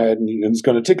move your head and it's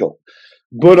going to tickle.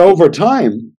 But over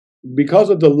time, because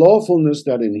of the lawfulness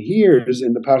that inheres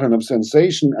in the pattern of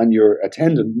sensation and your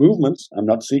attendant movements, I'm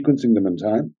not sequencing them in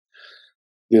time,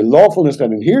 the lawfulness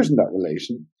that inheres in that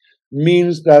relation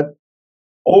means that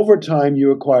over time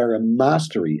you acquire a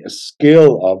mastery, a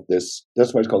skill of this.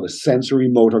 That's why it's called a sensory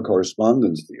motor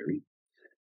correspondence theory.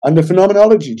 And the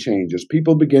phenomenology changes.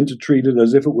 People begin to treat it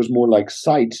as if it was more like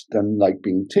sight than like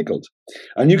being tickled.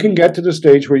 And you can get to the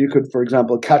stage where you could, for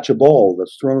example, catch a ball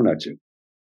that's thrown at you.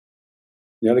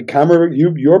 You know, the camera,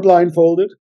 you're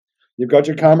blindfolded, you've got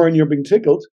your camera and you're being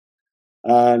tickled,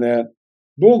 and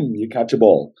boom, you catch a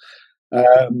ball.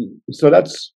 So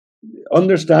that's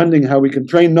understanding how we can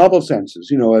train novel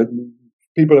senses. You know,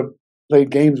 people have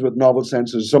played games with novel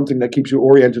senses, something that keeps you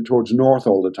oriented towards north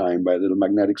all the time by a little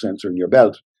magnetic sensor in your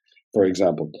belt, for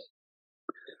example.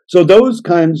 So those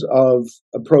kinds of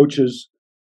approaches,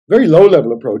 very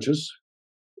low-level approaches,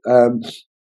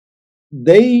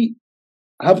 they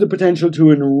have the potential to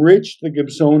enrich the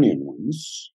Gibsonian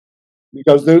ones,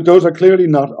 because those are clearly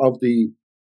not of the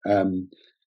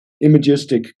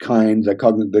imagistic kind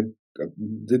that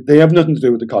they have nothing to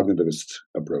do with the cognitivist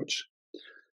approach.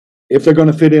 If they're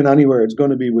going to fit in anywhere, it's going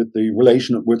to be with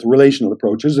relational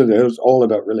approaches. It is all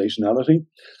about relationality,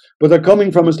 but they're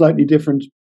coming from a slightly different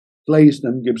place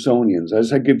than Gibsonians.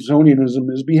 As I said, Gibsonianism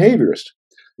is behaviorist.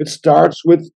 It starts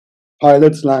with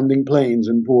pilots landing planes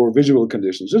in poor visual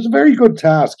conditions. It's a very good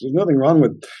task. There's nothing wrong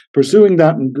with pursuing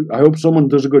that, and I hope someone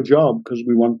does a good job, because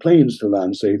we want planes to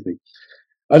land safely.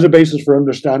 As a basis for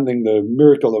understanding the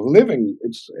miracle of living,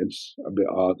 it's a bit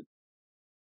odd.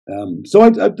 So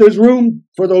there's room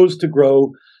for those to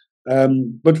grow.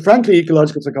 But frankly,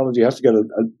 ecological psychology has to get a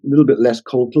little bit less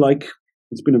cult-like.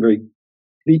 It's been a very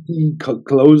cliquey,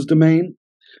 closed domain.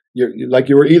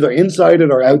 You were either inside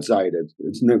it or outside it.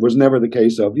 It was never the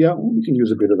case of, we can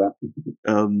use a bit of that.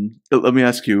 Let me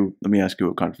ask you a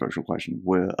controversial question.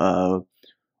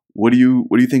 What do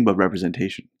you think about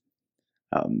representation?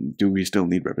 Do we still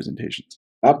need representations?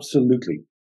 Absolutely.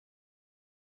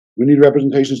 We need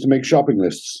representations to make shopping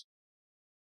lists.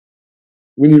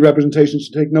 We need representations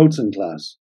to take notes in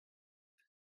class.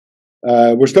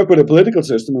 We're stuck with a political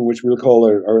system in which we'll call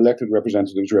our elected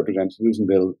representatives, and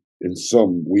they'll, in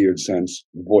some weird sense,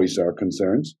 voice our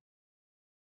concerns.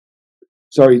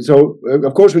 Sorry, so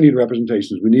of course we need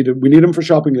representations. We need them for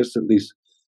shopping lists at least.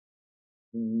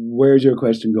 Where's your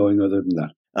question going other than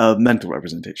that? Mental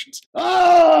representations.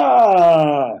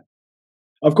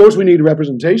 Of course we need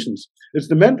representations. It's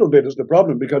the mental bit is the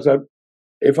problem, because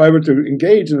if I were to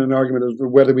engage in an argument as to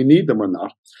whether we need them or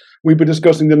not, we'd be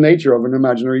discussing the nature of an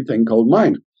imaginary thing called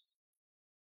mind.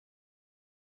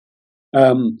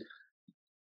 I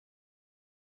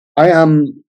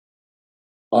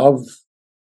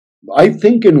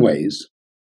think in ways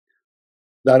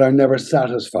that are never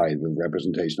satisfied with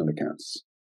representational accounts.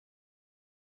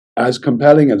 As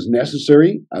compelling as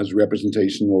necessary as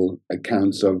representational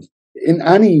accounts of in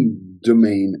any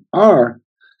domain are,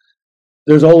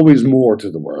 there's always more to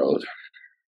the world.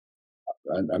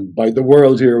 And by the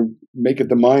world here, make it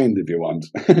the mind if you want.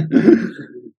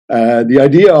 The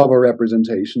idea of a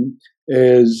representation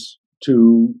is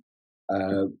to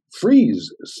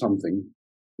freeze something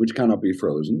which cannot be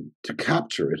frozen, to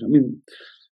capture it. I mean,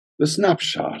 the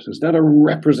snapshot, is that a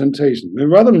representation? I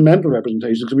mean, rather than mental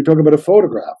representation, because we talk about a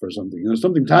photograph or something,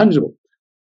 something tangible.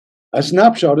 A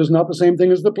snapshot is not the same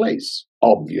thing as the place,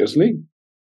 obviously.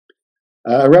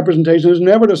 A representation is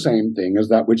never the same thing as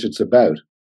that which it's about.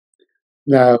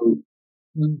 Now,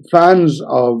 fans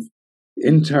of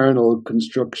internal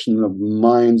construction of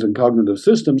minds and cognitive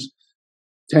systems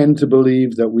tend to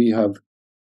believe that we have,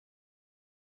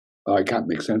 I can't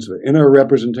make sense of it, inner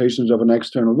representations of an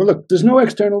external world. Look, there's no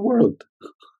external world.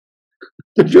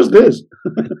 There just is.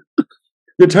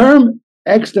 The term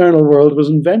external world was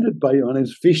invented by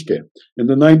Johannes Fichte in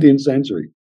the 19th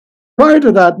century. Prior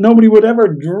to that, nobody would ever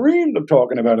dream of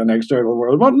talking about an external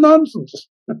world. What nonsense.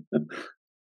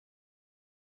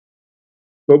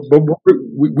 But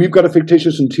we've got a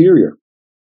fictitious interior.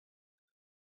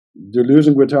 Deleuze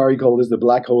and Guattari call this the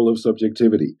black hole of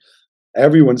subjectivity.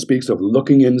 Everyone speaks of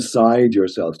looking inside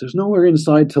yourself. There's nowhere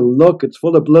inside to look. It's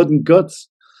full of blood and guts.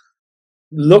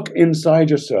 Look inside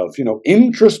yourself.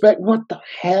 Introspect. What the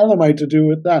hell am I to do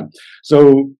with that?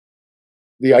 So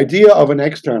the idea of an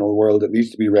external world that needs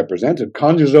to be represented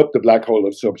conjures up the black hole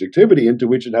of subjectivity into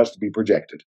which it has to be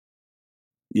projected.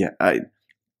 Yeah, I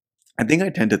think I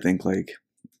tend to think like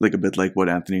a bit like what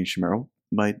Anthony Chimero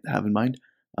might have in mind.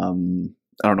 I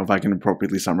don't know if I can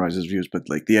appropriately summarize his views, but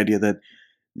like the idea that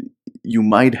you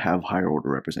might have higher order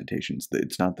representations.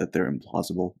 It's not that they're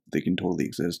implausible. They can totally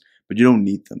exist, but you don't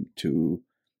need them to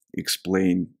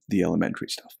explain the elementary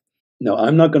stuff. No,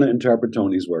 I'm not going to interpret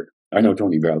Tony's work. I know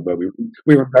Tony well, but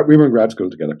we were in grad school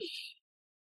together,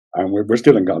 and we're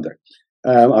still in contact.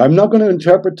 I'm not going to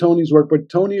interpret Tony's work, but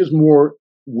Tony is more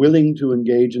willing to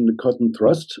engage in the cut and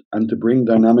thrust and to bring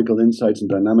dynamical insights and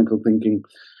dynamical thinking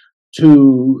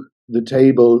to the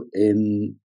table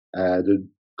in the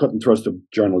cut and thrust of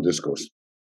journal discourse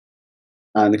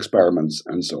and experiments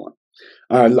and so on.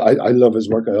 I love his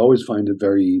work. I always find it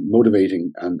very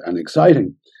motivating and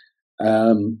exciting.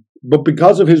 But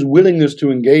because of his willingness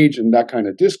to engage in that kind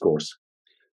of discourse,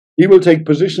 he will take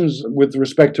positions with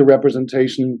respect to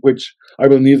representation which I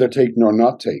will neither take nor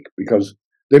not take, because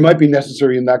they might be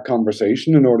necessary in that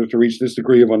conversation in order to reach this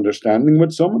degree of understanding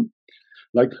with someone.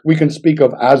 Like, we can speak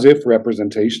of as-if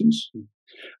representations,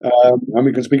 and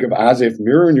we can speak of as-if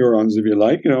mirror neurons, if you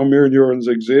like. Mirror neurons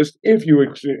exist if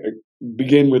you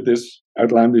begin with this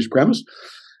outlandish premise.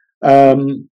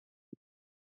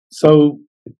 So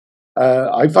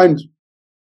I find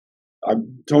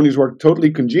Tony's work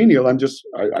totally congenial. I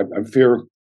fear,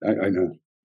 I know.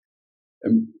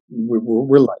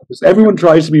 We're like this. Everyone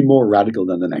tries to be more radical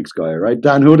than the next guy, right?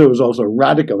 Dan Huda was also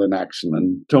radical in action,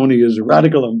 and Tony is a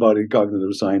radical embodied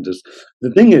cognitive scientist.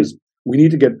 The thing is, we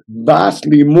need to get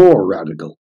vastly more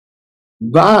radical.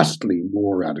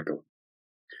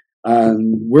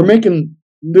 And we're making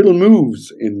little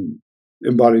moves in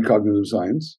embodied cognitive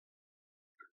science,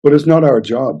 but it's not our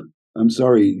job. I'm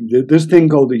sorry. This thing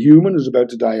called the human is about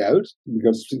to die out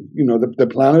because, the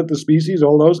planet, the species,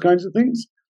 all those kinds of things.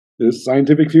 The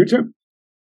scientific future.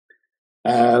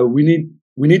 We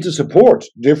need to support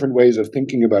different ways of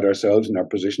thinking about ourselves and our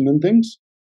position in things,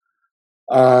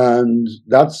 and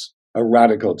that's a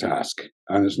radical task.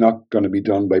 And it's not going to be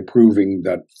done by proving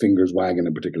that fingers wag in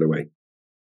a particular way.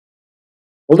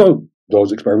 Although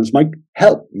those experiments might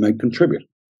help, might contribute.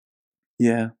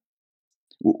 Yeah.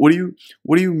 What do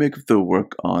you make of the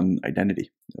work on identity,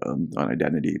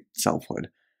 selfhood?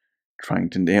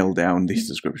 Trying to nail down these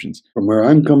descriptions. From where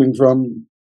I'm coming from,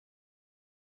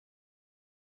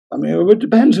 I mean, it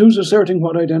depends who's asserting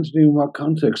what identity in what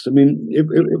context. I mean, if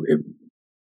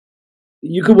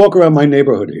you could walk around my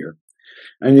neighborhood here,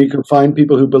 and you can find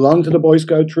people who belong to the Boy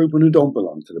Scout troop and who don't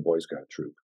belong to the Boy Scout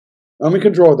troop. And we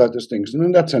can draw that distinction.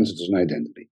 In that sense, it's an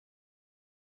identity.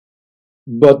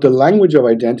 But the language of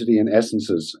identity and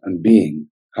essences and being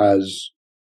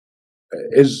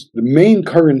is the main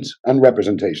current, and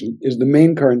representation is the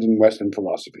main current in Western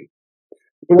philosophy.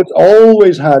 But it's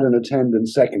always had an attendant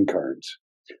second current,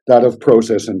 that of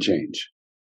process and change.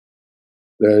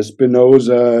 There's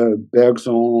Spinoza,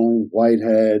 Bergson,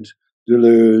 Whitehead,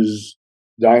 Deleuze,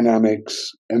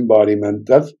 dynamics, embodiment.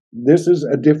 This is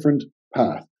a different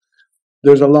path.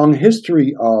 There's a long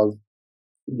history of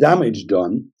damage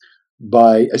done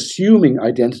by assuming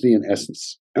identity and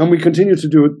essence. And we continue to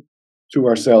do it to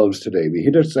ourselves today. We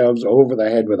hit ourselves over the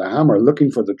head with a hammer looking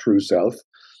for the true self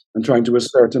and trying to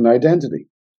assert an identity.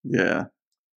 Yeah.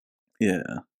 Yeah.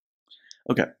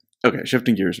 Okay.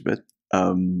 Shifting gears a bit.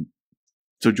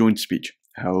 So joint speech.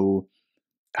 How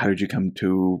did you come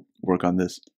to work on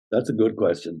this? That's a good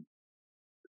question.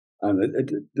 And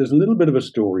there's a little bit of a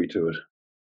story to it.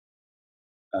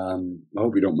 I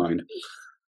hope you don't mind.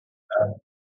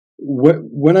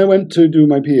 When I went to do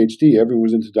my PhD, everyone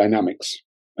was into dynamics,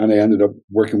 and I ended up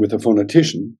working with a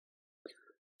phonetician.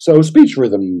 So speech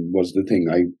rhythm was the thing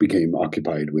I became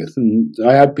occupied with. And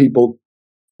I had people,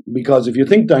 because if you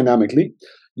think dynamically,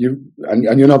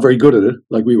 and you're not very good at it,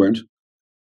 like we weren't,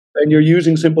 then you're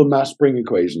using simple mass spring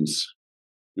equations,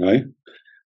 right?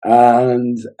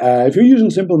 And if you're using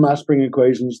simple mass spring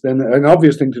equations, then an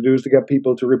obvious thing to do is to get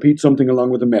people to repeat something along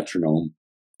with a metronome.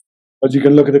 But you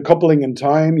can look at a coupling in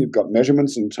time, you've got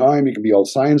measurements in time, you can be all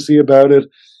sciencey about it,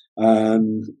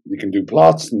 and you can do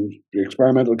plots and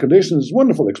experimental conditions,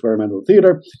 wonderful experimental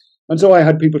theater. And so I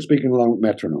had people speaking along with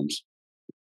metronomes.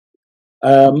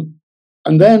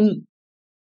 And then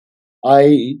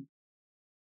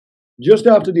just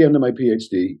after the end of my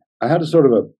PhD, I had a sort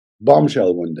of a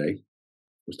bombshell one day.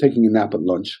 I was taking a nap at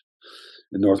lunch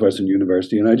in Northwestern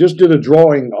University, and I just did a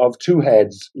drawing of two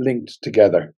heads linked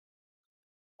together.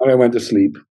 And I went to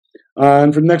sleep.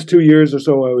 And for the next 2 years or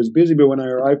so, I was busy, but when I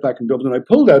arrived back in Dublin, I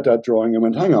pulled out that drawing and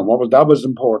went, hang on, that was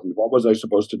important. What was I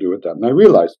supposed to do with that? And I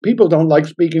realized people don't like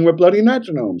speaking with bloody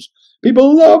metronomes.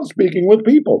 People love speaking with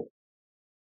people.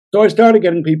 So I started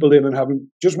getting people in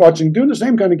and doing the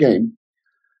same kind of game,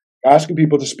 asking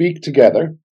people to speak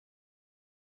together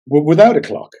without a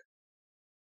clock.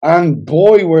 And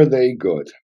boy, were they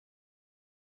good.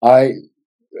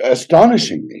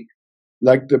 Astonishingly,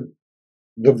 like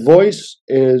the voice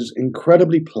is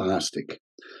incredibly plastic.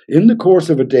 In the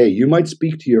course of a day, you might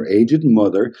speak to your aged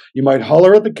mother, you might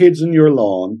holler at the kids in your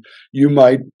lawn, you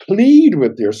might plead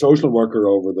with your social worker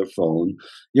over the phone,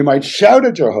 you might shout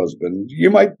at your husband,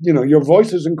 your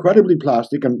voice is incredibly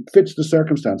plastic and fits the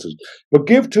circumstances. But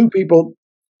give two people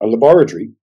a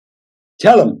laboratory,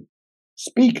 tell them,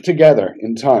 speak together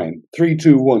in time, 3,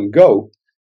 2, 1, go.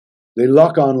 They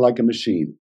lock on like a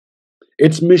machine.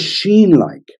 It's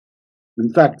machine-like.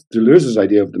 In fact, Deleuze's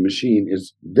idea of the machine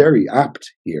is very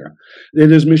apt here.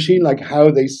 It is machine-like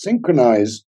how they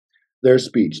synchronize their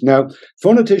speech. Now,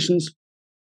 phoneticians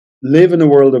live in a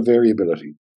world of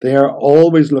variability. They are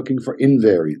always looking for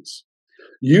invariance,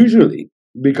 usually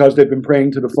because they've been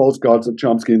praying to the false gods of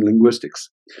Chomskyan linguistics.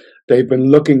 They've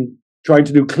been trying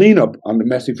to do cleanup on the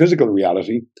messy physical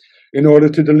reality in order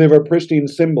to deliver pristine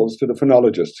symbols to the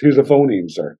phonologists. Here's a phoneme,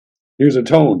 sir. Here's a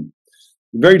tone.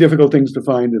 Very difficult things to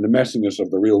find in the messiness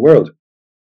of the real world.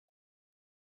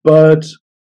 But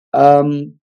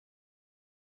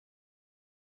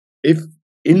if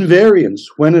invariance,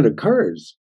 when it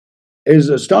occurs, is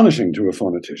astonishing to a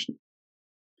phonetician.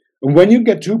 And when you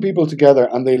get two people together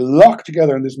and they lock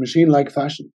together in this machine-like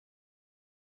fashion,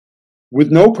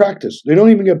 with no practice, they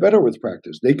don't even get better with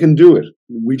practice. They can do it.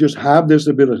 We just have this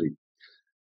ability.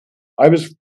 I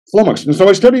was flummoxed. And so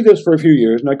I studied this for a few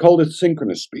years, and I called it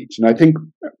synchronous speech. And I think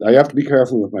I have to be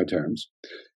careful with my terms.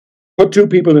 Put two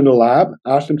people in a lab,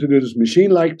 asked them to do this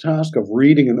machine-like task of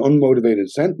reading an unmotivated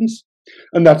sentence,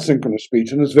 and that's synchronous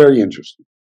speech, and it's very interesting.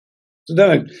 So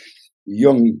then, a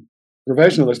young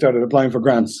professional, I started applying for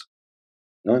grants.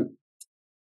 Right?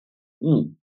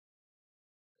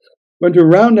 Went through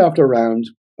round after round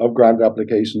of grant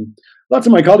application. Lots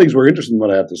of my colleagues were interested in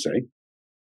what I had to say,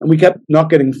 and we kept not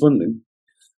getting funding.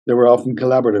 There were often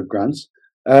collaborative grants.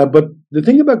 But the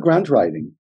thing about grant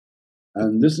writing,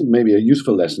 and this is maybe a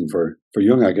useful lesson for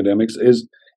young academics, is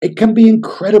it can be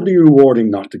incredibly rewarding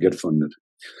not to get funded.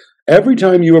 Every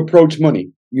time you approach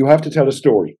money, you have to tell a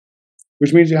story,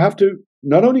 which means you have to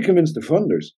not only convince the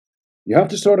funders, you have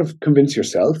to sort of convince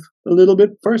yourself a little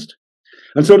bit first.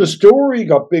 And so the story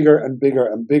got bigger and bigger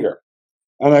and bigger.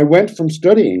 And I went from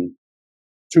studying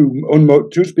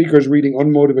two speakers reading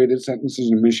unmotivated sentences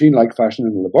in a machine-like fashion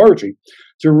in the laboratory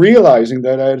to realizing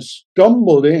that I had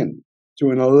stumbled in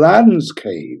to an Aladdin's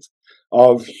cave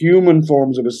of human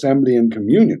forms of assembly and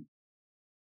communion,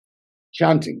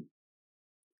 chanting.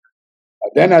 I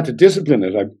then had to discipline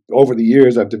it. Over the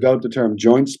years, I've developed the term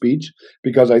joint speech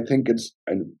because I think it's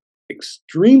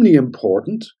extremely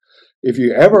important. If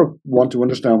you ever want to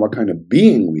understand what kind of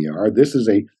being we are, this is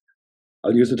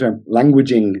I'll use the term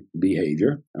languaging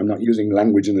behavior. I'm not using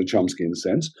language in the Chomskyan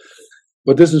sense,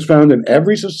 but this is found in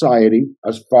every society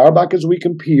as far back as we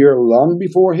can peer, long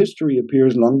before history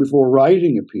appears, long before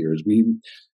writing appears.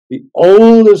 The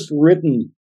oldest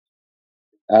written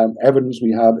evidence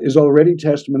we have is already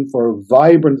testament for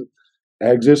vibrant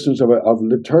existence of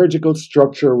liturgical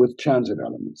structure with chanted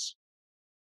elements.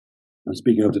 I'm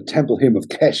speaking of the Temple Hymn of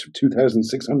Kesh of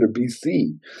 2600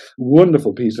 BC.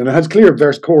 Wonderful piece. And it has clear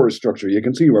verse chorus structure. You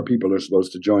can see where people are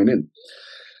supposed to join in.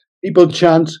 People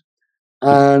chant,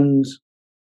 and,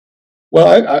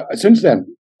 well, since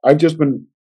then, I've just been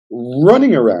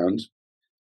running around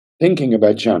thinking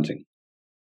about chanting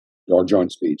or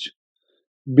joint speech.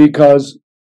 Because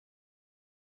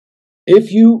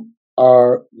if you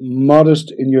are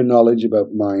modest in your knowledge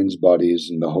about minds, bodies,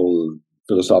 and the whole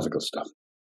philosophical stuff,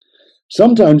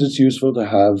 sometimes it's useful to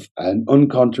have an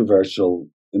uncontroversial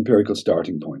empirical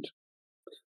starting point.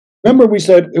 Remember, we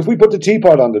said if we put the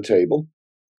teapot on the table,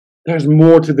 there's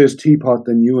more to this teapot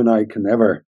than you and I can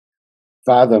ever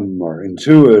fathom or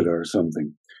intuit or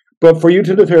something. But for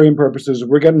utilitarian purposes, if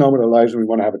we're getting on with our lives and we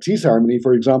want to have a tea ceremony,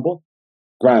 for example,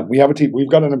 grant, we have a teapot. We've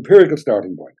got an empirical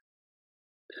starting point.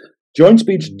 Joint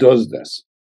speech does this.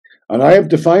 And I have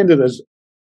defined it as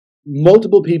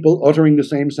multiple people uttering the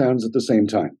same sounds at the same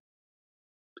time.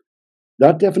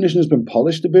 That definition has been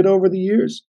polished a bit over the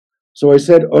years. So I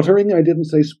said uttering, I didn't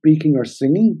say speaking or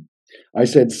singing. I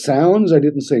said sounds, I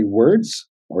didn't say words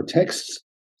or texts.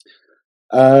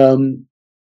 But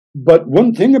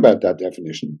one thing about that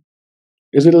definition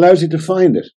is it allows you to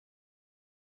find it.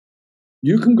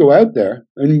 You can go out there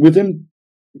and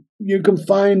you can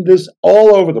find this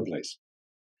all over the place.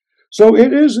 So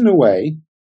it is, in a way,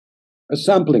 a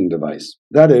sampling device.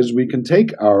 That is, we can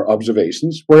take our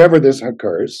observations, wherever this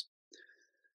occurs,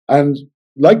 and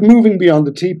like moving beyond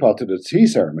the teapot to the tea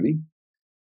ceremony,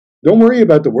 don't worry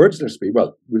about the words they're speaking.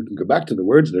 Well, we can go back to the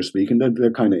words they're speaking.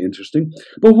 They're kind of interesting.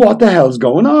 But what the hell's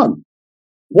going on?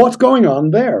 What's going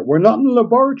on there? We're not in a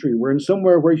laboratory. We're in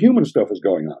somewhere where human stuff is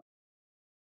going on.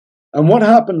 And what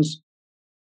happens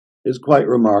is quite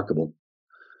remarkable.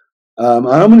 I'm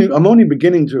only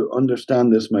beginning to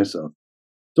understand this myself.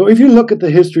 So if you look at the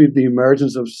history of the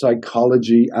emergence of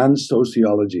psychology and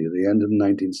sociology at the end of the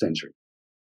 19th century,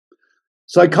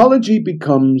 psychology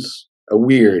becomes a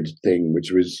weird thing,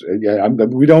 which was,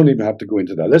 we don't even have to go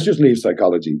into that. Let's just leave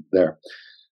psychology there.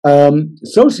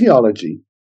 Sociology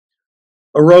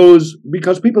arose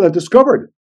because people had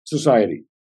discovered society.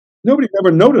 Nobody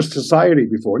ever noticed society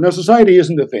before. Now, society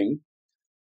isn't a thing,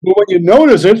 but when you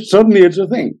notice it, suddenly it's a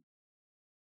thing.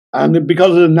 And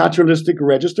because of the naturalistic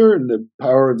register and the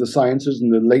power of the sciences in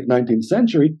the late 19th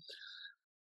century,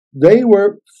 they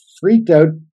were freaked out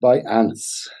by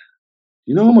ants.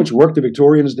 You know how much work the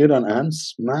Victorians did on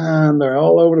ants? Man, they're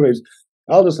all over the place.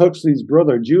 Aldous Huxley's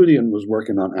brother, Julian, was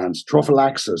working on ants.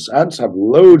 Trophallaxis. Ants have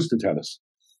loads to tell us.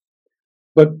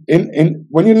 But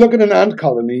when you look at an ant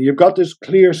colony, you've got this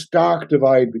clear, stark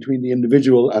divide between the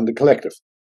individual and the collective.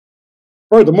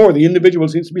 Furthermore, the individual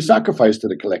seems to be sacrificed to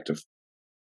the collective.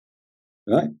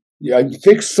 Right? Yeah,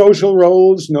 fixed social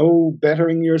roles, no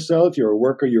bettering yourself. You're a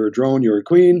worker, you're a drone, you're a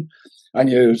queen, and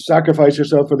you sacrifice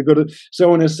yourself for the good of.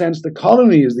 So in a sense, the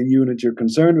colony is the unit you're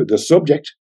concerned with, the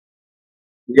subject.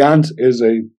 The ant is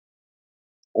a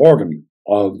organ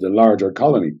of the larger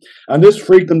colony. And this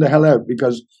freaked them the hell out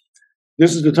because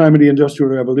this is the time of the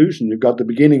Industrial Revolution. You've got the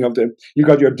beginning of you've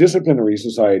got your disciplinary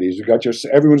societies. You've got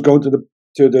everyone's going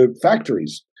to the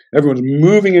factories. Everyone's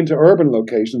moving into urban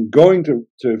locations, going to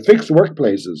fixed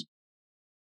workplaces.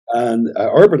 And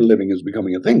urban living is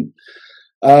becoming a thing.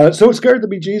 So it scared the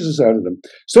bejesus out of them.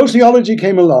 Sociology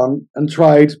came along and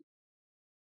tried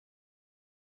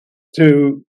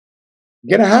to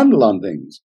get a handle on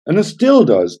things. And it still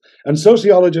does. And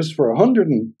sociologists for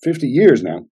 150 years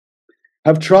now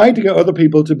have tried to get other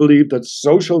people to believe that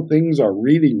social things are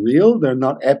really real. They're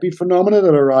not epiphenomena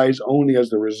that arise only as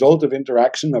the result of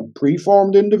interaction of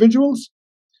preformed individuals,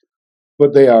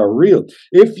 but they are real.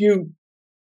 If you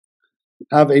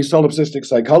have a solipsistic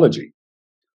psychology,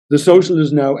 the social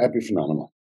is now epiphenomenal.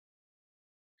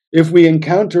 If we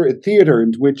encounter a theater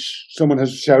in which someone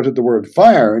has shouted the word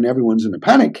fire and everyone's in a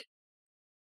panic,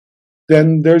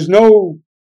 then there's no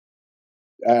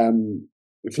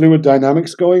fluid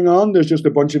dynamics going on. There's just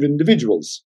a bunch of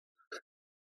individuals.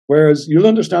 Whereas you'll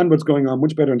understand what's going on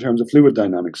much better in terms of fluid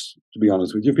dynamics, to be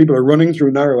honest with you. If people are running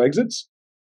through narrow exits,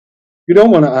 you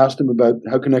don't want to ask them about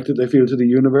how connected they feel to the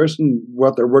universe and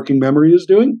what their working memory is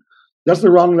doing. That's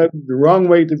the wrong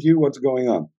way to view what's going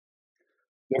on.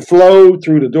 The flow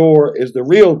through the door is the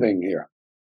real thing here.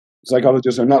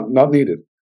 Psychologists are not needed.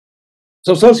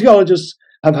 So sociologists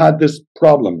have had this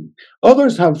problem.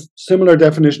 Others have similar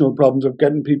definitional problems of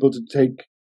getting people to take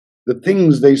the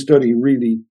things they study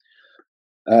really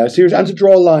serious and to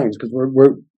draw lines, because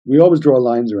we always draw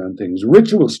lines around things.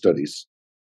 Ritual studies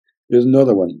is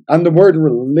another one. And the word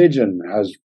religion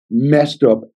has messed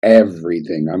up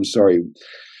everything. I'm sorry.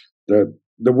 The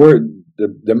word,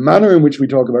 the manner in which we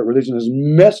talk about religion has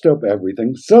messed up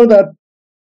everything, so that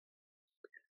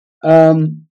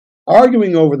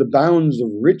arguing over the bounds of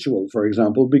ritual, for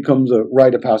example, becomes a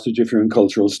rite of passage if you're in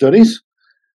cultural studies.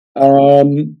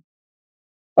 And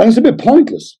it's a bit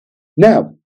pointless.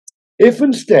 Now, if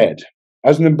instead,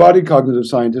 as an embodied cognitive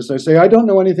scientist, I say, I don't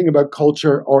know anything about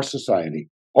culture or society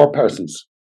or persons.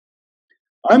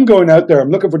 I'm going out there, I'm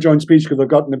looking for joint speech because I've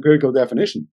got an empirical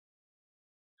definition.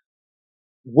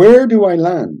 Where do I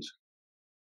land?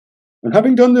 And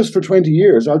having done this for 20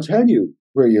 years, I'll tell you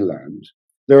where you land.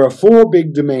 There are 4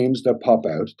 big domains that pop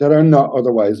out that are not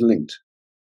otherwise linked.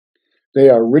 They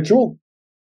are ritual,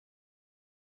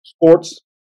 sports,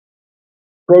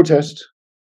 protest,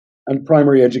 and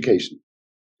primary education.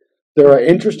 There are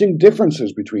interesting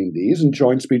differences between these, and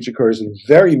joint speech occurs in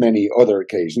very many other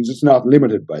occasions. It's not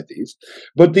limited by these.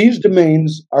 But these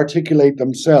domains articulate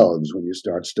themselves when you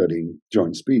start studying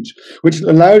joint speech, which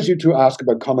allows you to ask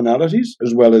about commonalities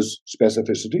as well as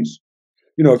specificities.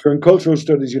 You know, if you're in cultural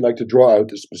studies, you like to draw out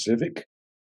the specific.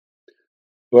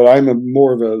 But I'm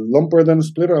more of a lumper than a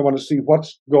splitter. I want to see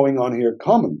what's going on here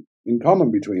in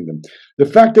common between them. The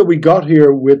fact that we got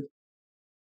here with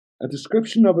a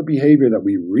description of a behavior that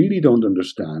we really don't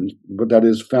understand, but that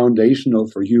is foundational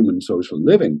for human social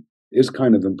living, is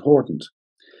kind of important.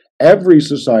 Every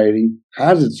society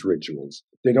has its rituals.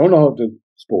 They don't all have the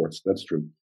sports, that's true.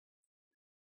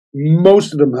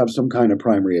 Most of them have some kind of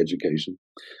primary education.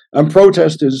 And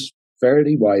protest is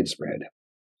fairly widespread.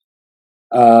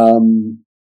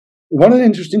 What an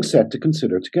interesting set to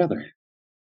consider together.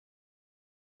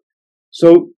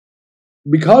 So,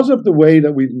 because of the way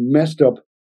that we've messed up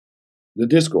the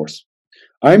discourse,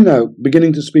 I'm now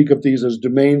beginning to speak of these as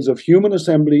domains of human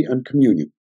assembly and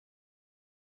communion.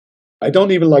 I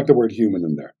don't even like the word human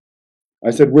in there.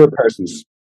 I said we're persons.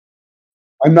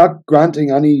 I'm not granting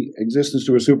any existence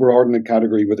to a superordinate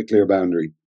category with a clear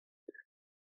boundary.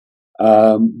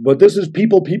 But this is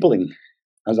peopling,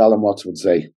 as Alan Watts would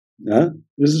say.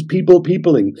 This is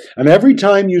peopling. And every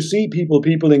time you see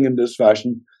peopling in this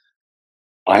fashion,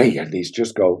 I at least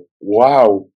just go,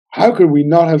 wow, how could we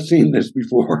not have seen this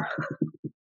before?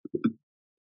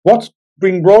 What's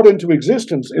being brought into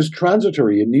existence is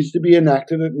transitory. It needs to be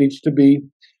enacted. It needs to be.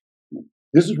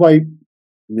 This is why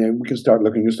we can start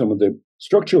looking at some of the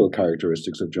structural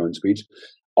characteristics of joint speech.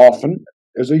 Often,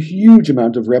 there's a huge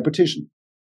amount of repetition.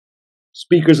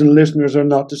 Speakers and listeners are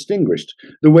not distinguished.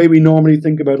 The way we normally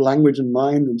think about language and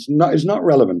mind is not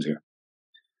relevant here.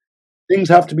 Things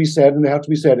have to be said, and they have to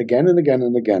be said again and again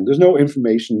and again. There's no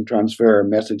information transfer,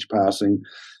 message passing.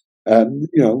 I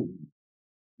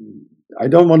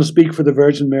don't want to speak for the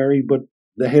Virgin Mary, but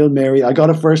the Hail Mary, I got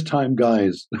it first time,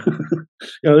 guys.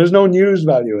 There's no news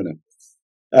value in it.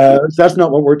 That's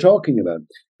not what we're talking about.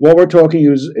 What we're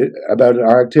talking about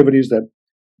are activities that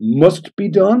must be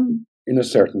done in a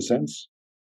certain sense.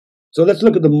 So let's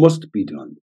look at the must be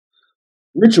done.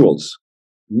 Rituals.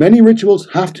 Many rituals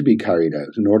have to be carried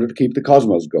out in order to keep the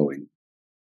cosmos going.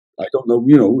 I don't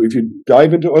know, if you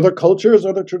dive into other cultures,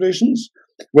 other traditions,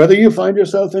 whether you find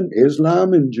yourself in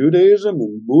Islam, in Judaism,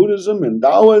 in Buddhism, in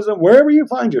Taoism, wherever you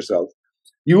find yourself,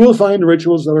 you will find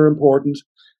rituals that are important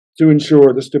to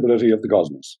ensure the stability of the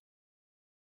cosmos.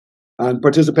 And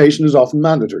participation is often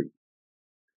mandatory.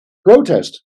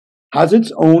 Protest has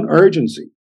its own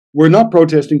urgency. We're not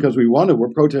protesting because we want to, we're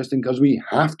protesting because we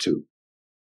have to.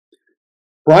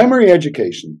 Primary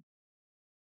education,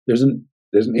 there's an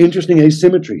interesting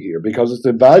asymmetry here because it's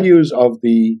the values of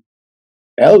the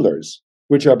elders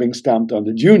which are being stamped on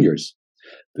the juniors.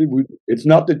 It's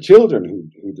not the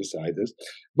children who decide this,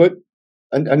 but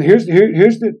and here's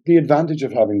the advantage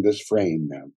of having this frame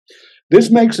now.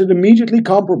 This makes it immediately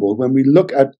comparable when we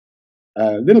look at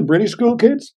little British school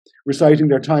kids reciting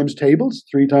their times tables.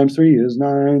 3 times 3 is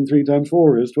 9, 3 times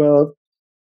 4 is 12.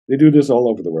 They do this all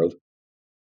over the world.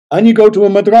 And you go to a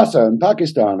madrasa in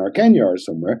Pakistan or Kenya or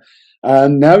somewhere,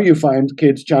 and now you find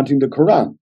kids chanting the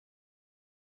Quran.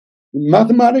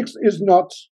 Mathematics is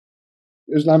not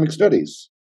Islamic studies.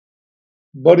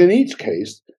 But in each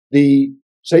case, the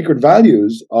sacred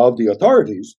values of the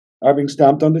authorities are being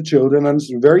stamped on the children, and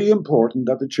it's very important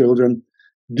that the children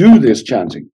do this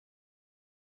chanting.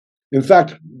 In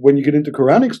fact, when you get into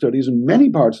Quranic studies in many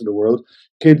parts of the world,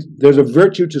 kids, there's a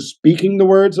virtue to speaking the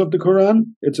words of the Quran.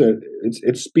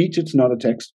 It's speech, it's not a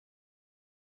text.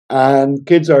 And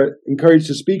kids are encouraged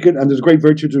to speak it, and there's great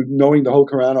virtue to knowing the whole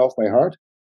Quran off by heart.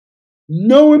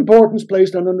 No importance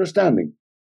placed on understanding.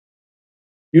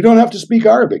 You don't have to speak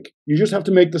Arabic. You just have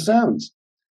to make the sounds.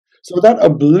 So that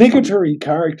obligatory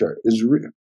character is,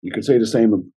 you could say the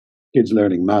same of kids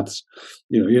learning maths.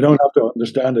 You don't have to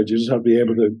understand it; you just have to be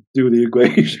able to do the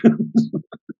equation.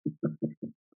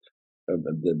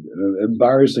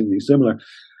 Embarrassingly similar.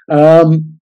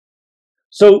 Um,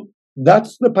 so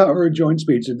that's the power of joint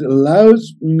speech. It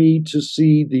allows me to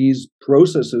see these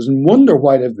processes and wonder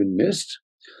why they've been missed.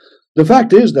 The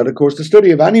fact is that, of course, the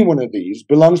study of any one of these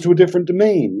belongs to a different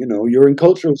domain. You're in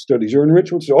cultural studies, you're in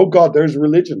ritual studies. Oh, God, there's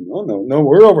religion. Oh, no,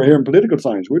 we're over here in political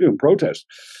science. We're doing protest.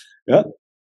 Yeah.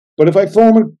 But if I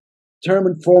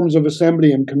determine forms of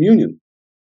assembly and communion,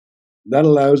 that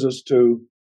allows us to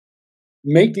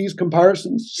make these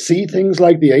comparisons, see things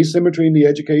like the asymmetry in the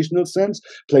educational sense,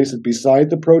 place it beside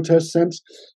the protest sense,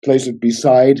 place it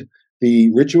beside the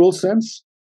ritual sense.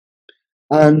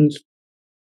 And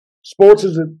sports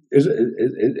is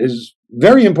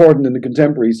very important in the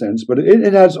contemporary sense, but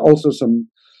it has also some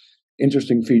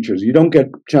interesting features. You don't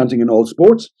get chanting in all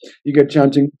sports. You get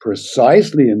chanting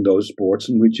precisely in those sports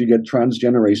in which you get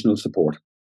transgenerational support.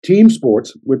 Team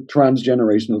sports with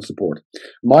transgenerational support.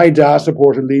 My dad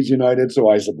supported Leeds United, so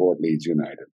I support Leeds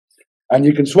United. And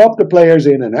you can swap the players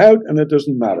in and out, and it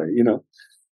doesn't matter.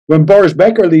 When Boris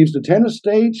Becker leaves the tennis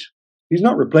stage, he's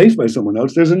not replaced by someone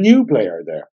else. There's a new player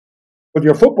there. But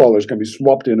your footballers can be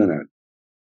swapped in and out.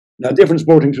 Now, different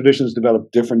sporting traditions develop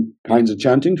different kinds of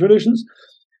chanting traditions,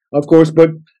 of course.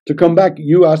 But to come back,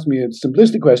 you asked me a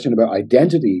simplistic question about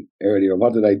identity earlier.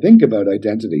 What did I think about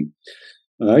identity?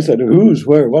 And I said, who's,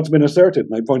 where, what's been asserted?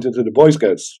 And I pointed to the Boy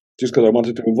Scouts just because I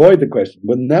wanted to avoid the question.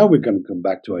 But now we're going to come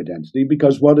back to identity,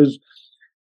 because what is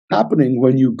happening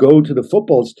when you go to the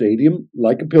football stadium,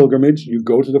 like a pilgrimage, you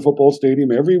go to the football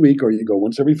stadium every week, or you go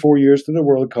once every 4 years to the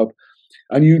World Cup,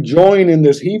 and you join in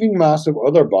this heaving mass of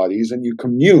other bodies, and you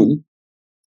commune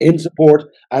in support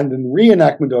and in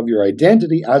reenactment of your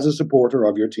identity as a supporter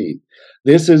of your team.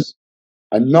 This is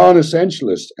a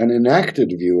non-essentialist and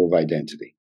enacted view of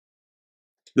identity.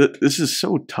 This is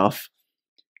so tough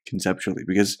conceptually,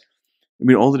 because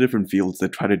all the different fields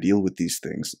that try to deal with these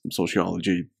things,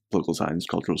 sociology, political science,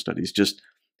 cultural studies, just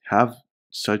have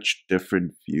such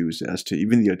different views as to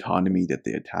even the autonomy that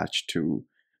they attach to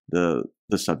the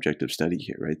subject of study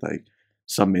here, right? Like,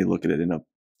 some may look at it in a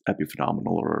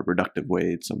epiphenomenal or a reductive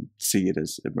way, and some see it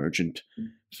as emergent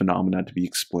phenomena to be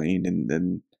explained, and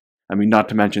then, not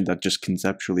to mention that just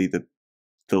conceptually the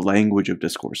language of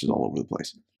discourse is all over the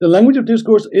place. The language of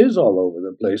discourse is all over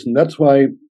the place, and that's why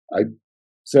I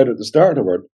said at the start of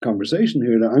our conversation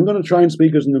here that I'm going to try and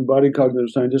speak as an embodied cognitive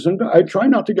scientist. I try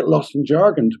not to get lost in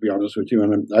jargon, to be honest with you,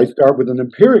 and I start with an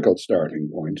empirical starting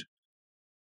point.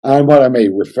 And what I may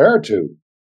refer to,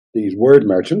 these word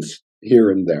merchants here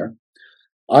and there,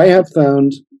 I have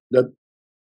found that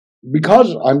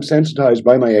because I'm sensitized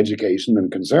by my education and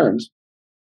concerns,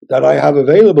 that I have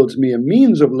available to me a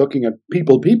means of looking at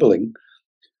peopling,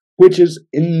 which is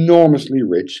enormously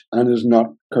rich and is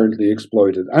not currently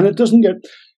exploited. And it doesn't get,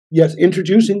 yes,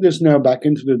 introducing this now back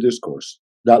into the discourse,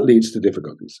 that leads to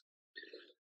difficulties.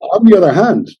 On the other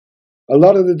hand, a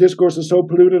lot of the discourse is so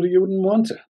polluted that you wouldn't want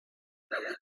to.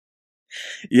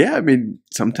 Yeah,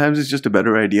 sometimes it's just a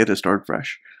better idea to start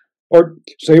fresh. Or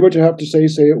say what you have to say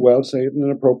it well, say it in an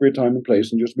appropriate time and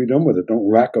place, and just be done with it. Don't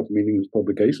rack up meaningless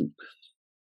publications.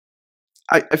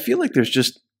 I feel like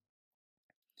there's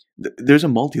a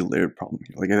multi-layered problem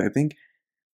here. Like, I think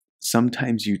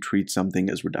sometimes you treat something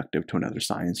as reductive to another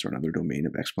science or another domain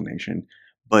of explanation,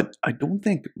 but I don't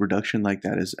think reduction like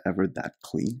that is ever that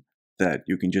clean, that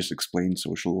you can just explain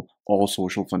all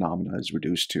social phenomena is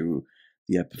reduced to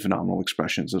the epiphenomenal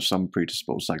expressions of some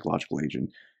predisposed psychological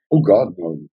agent. Oh, God,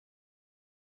 no.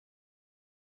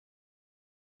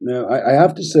 Now, I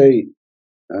have to say,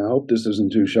 I hope this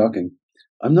isn't too shocking,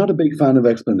 I'm not a big fan of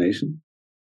explanation.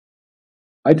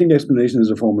 I think explanation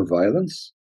is a form of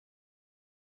violence.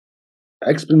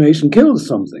 Explanation kills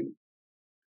something.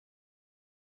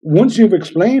 Once you've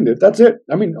explained it, that's it.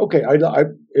 Okay,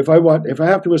 if I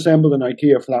have to assemble an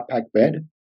IKEA flat pack bed,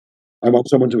 I want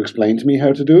someone to explain to me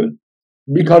how to do it,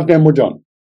 because then we're done.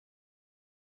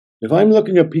 If I'm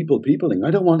looking at peopling, I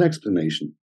don't want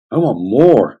explanation. I want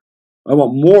more. I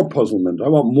want more puzzlement. I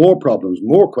want more problems,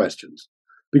 more questions,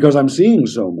 because I'm seeing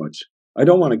so much. I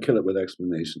don't want to kill it with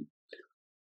explanation.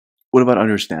 What about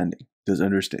understanding? Is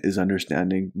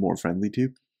understanding more friendly to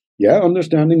you? Yeah,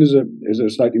 understanding is a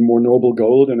slightly more noble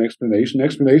goal than explanation.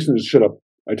 Explanation is shut up.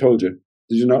 I told you.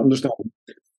 Did you not understand?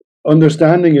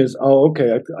 Understanding is, oh,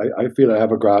 okay, I feel I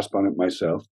have a grasp on it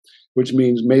myself, which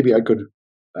means maybe I could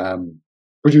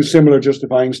produce similar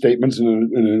justifying statements in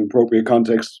an appropriate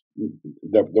context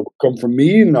that come from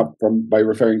me, not by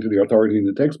referring to the authority in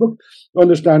the textbook.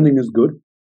 Understanding is good.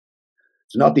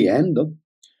 It's not the end, though.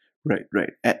 Right, right.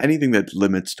 Anything that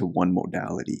limits to one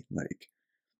modality, like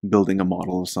building a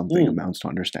model of something amounts to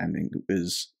understanding,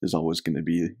 is always going to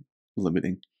be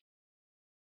limiting.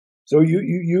 So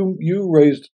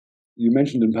you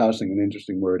mentioned in passing an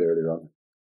interesting word earlier on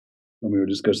when we were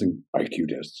discussing IQ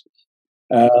tests.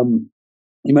 You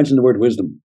mentioned the word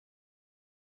wisdom.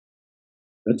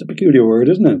 That's a peculiar word,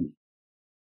 isn't it?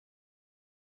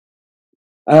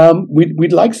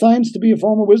 We'd like science to be a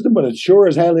form of wisdom, but it sure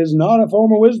as hell is not a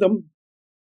form of wisdom.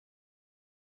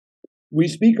 We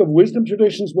speak of wisdom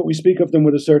traditions, but we speak of them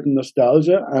with a certain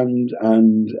nostalgia and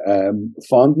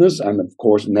fondness, and of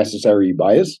course necessary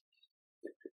bias.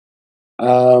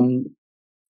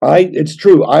 It's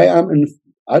true.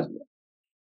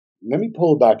 Let me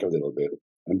pull back a little bit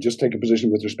and just take a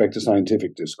position with respect to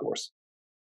scientific discourse.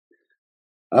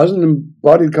 As an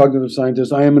embodied cognitive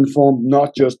scientist, I am informed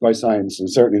not just by science, and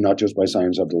certainly not just by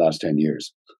science of the last 10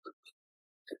 years.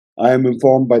 I am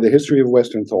informed by the history of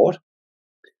Western thought,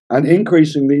 and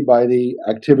increasingly by the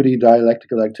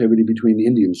dialectical activity between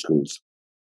Indian schools.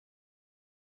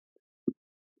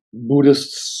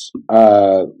 Buddhists,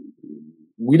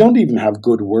 we don't even have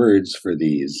good words for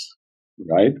these,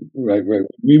 right? Right.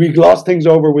 We gloss things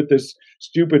over with this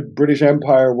stupid British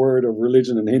Empire word of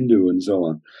religion and Hindu and so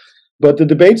on. But the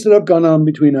debates that have gone on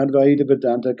between Advaita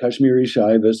Vedanta, Kashmiri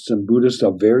Shaivists, and Buddhists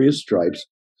of various stripes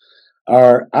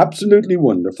are absolutely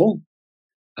wonderful,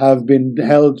 have been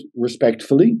held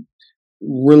respectfully,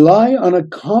 rely on a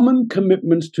common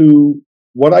commitment to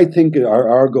what I think are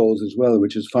our goals as well,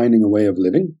 which is finding a way of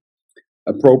living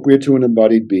appropriate to an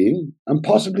embodied being, and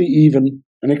possibly even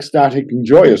an ecstatic and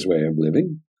joyous way of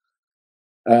living.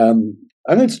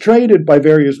 And it's traded by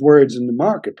various words in the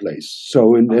marketplace.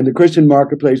 So in the Christian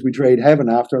marketplace, we trade heaven,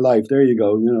 afterlife. There you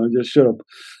go. Just shut up.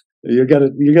 You get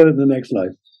it. You get it in the next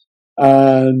life.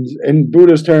 And in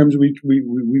Buddhist terms, we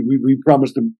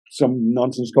promise them some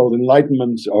nonsense called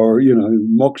enlightenment or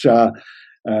moksha,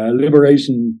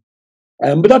 liberation.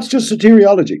 But that's just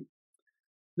soteriology.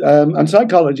 And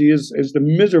psychology is the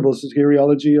miserable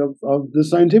soteriology of the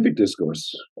scientific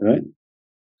discourse, right?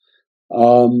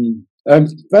 I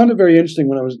found it very interesting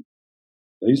when I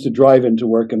used to drive into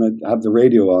work and I'd have the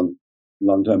radio on a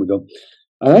long time ago.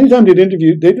 And anytime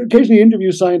they'd occasionally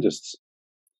interview scientists.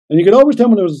 And you could always tell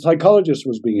when there was a psychologist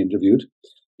was being interviewed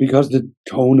because the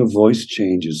tone of voice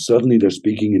changes. Suddenly they're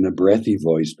speaking in a breathy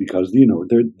voice because,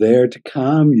 they're there to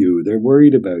calm you. They're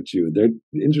worried about you. They're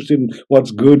interested in what's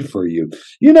good for you.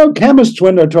 Chemists,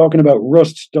 when they're talking about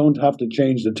rust, don't have to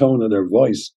change the tone of their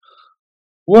voice.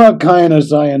 What kind of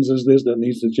science is this that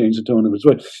needs to change the tone of its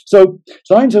voice? So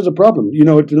science has a problem.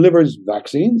 It delivers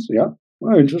vaccines. Yeah,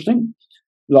 well, interesting.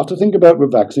 A lot to think about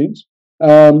with vaccines.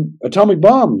 Atomic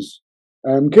bombs,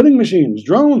 killing machines,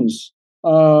 drones,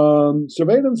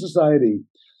 surveillance society,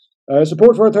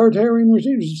 support for authoritarian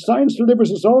regimes. Science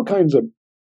delivers us all kinds of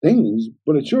things,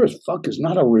 but it sure as fuck is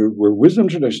not a wisdom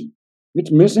tradition.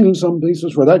 It's missing some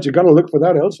pieces for that. You've got to look for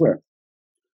that elsewhere.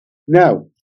 Now,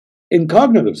 in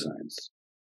cognitive science,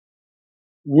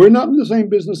 we're not in the same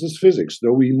business as physics,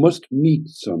 though we must meet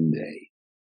someday.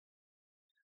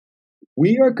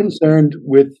 We are concerned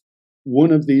with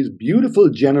one of these beautiful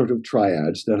generative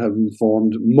triads that have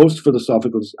informed most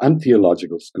philosophical and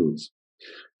theological schools.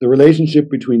 The relationship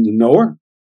between the knower,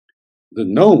 the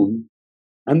known,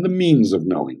 and the means of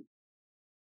knowing.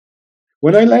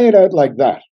 When I lay it out like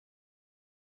that,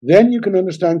 then you can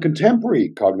understand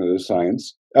contemporary cognitive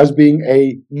science as being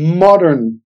a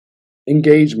modern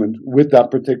engagement with that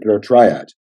particular triad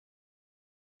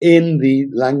in the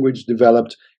language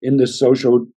developed in the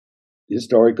social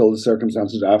historical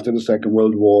circumstances after the Second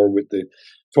World War with the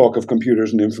talk of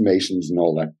computers and informations and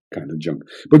all that kind of junk.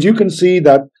 But you can see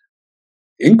that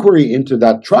inquiry into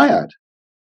that triad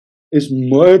is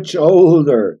much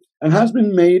older and has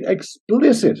been made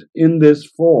explicit in this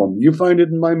form. You find it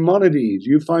in Maimonides,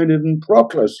 you find it in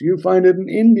Proclus, you find it in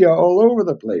India, all over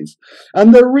the place.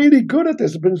 And they're really good at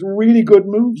this. There have been some really good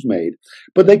moves made,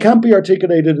 but they can't be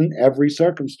articulated in every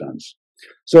circumstance.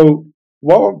 So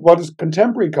what is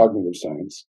contemporary cognitive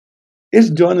science is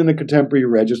done in a contemporary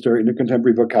register, in a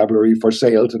contemporary vocabulary for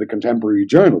sale to the contemporary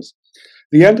journals.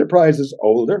 The enterprise is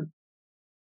older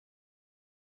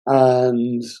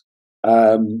and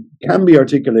can be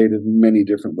articulated in many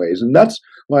different ways. And that's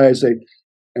why I say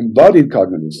embodied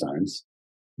cognitive science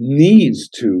needs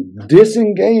to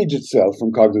disengage itself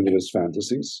from cognitivist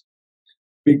fantasies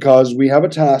because we have a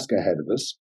task ahead of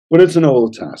us, but it's an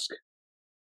old task.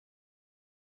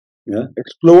 Yeah,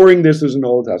 exploring this is an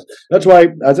old task. That's why,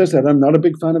 as I said, I'm not a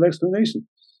big fan of explanation.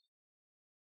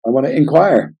 I want to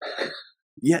inquire.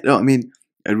 Yeah, no, I mean,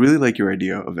 I really like your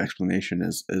idea of explanation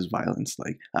as violence.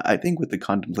 Like, I think with the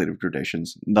contemplative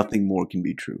traditions, nothing more can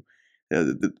be true.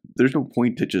 There's no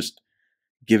point to just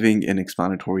giving an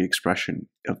explanatory expression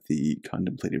of the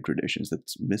contemplative traditions.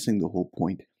 That's missing the whole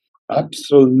point.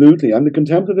 Absolutely. And the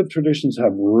contemplative traditions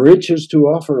have riches to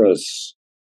offer us.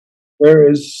 There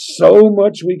is so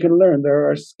much we can learn. There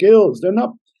are skills. They're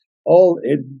not all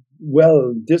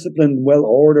well disciplined, well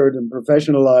ordered, and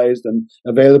professionalized and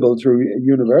available through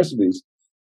universities.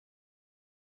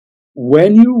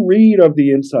 When you read of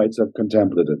the insights of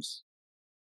contemplatives,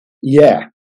 yeah,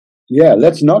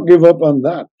 let's not give up on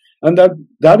that. And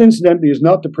that incidentally is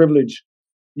not to privilege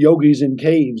yogis in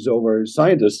caves over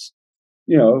scientists.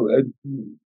 You know,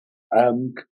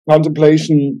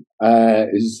 contemplation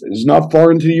is not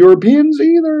foreign to Europeans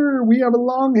either. We have a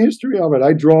long history of it.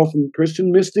 I draw from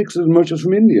Christian mystics as much as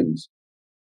from Indians.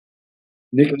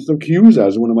 Nicholas of Cusa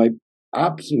is one of my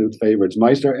absolute favorites.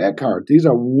 Meister Eckhart. These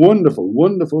are wonderful,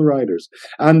 wonderful writers.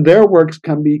 And their works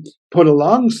can be put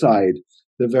alongside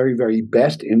the very, very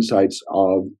best insights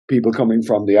of people coming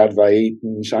from the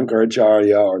Advaitin,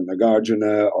 Shankaracharya, or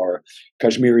Nagarjuna, or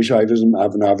Kashmiri Shaivism,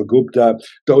 Avanavagupta.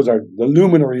 Those are the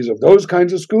luminaries of those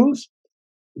kinds of schools.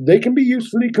 They can be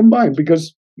usefully combined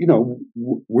because, you know,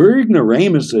 we're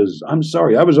ignoramuses. I'm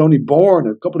sorry, I was only born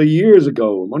a couple of years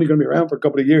ago. I'm only going to be around for a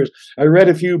couple of years. I read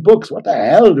a few books. What the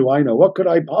hell do I know? What could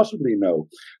I possibly know?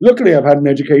 Luckily, I've had an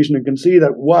education and can see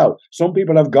that, wow, some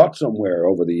people have got somewhere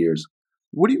over the years.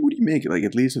 What do you make, like,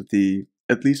 at least of the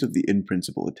in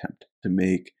principle attempt to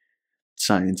make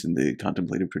science and the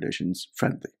contemplative traditions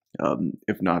friendly,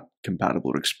 if not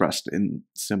compatible or expressed in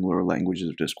similar languages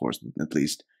of discourse, at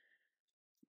least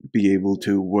be able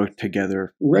to work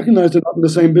together? Recognize they're not in the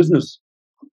same business.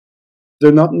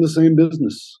 They're not in the same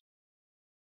business.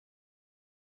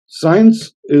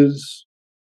 Science is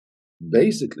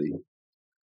basically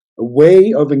a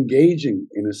way of engaging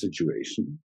in a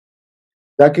situation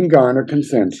that can garner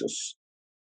consensus.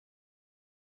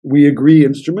 We agree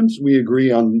instruments, we agree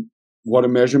on what a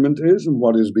measurement is and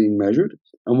what is being measured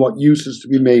and what use is to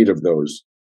be made of those.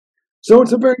 So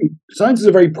science is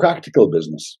a very practical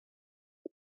business.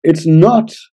 It's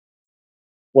not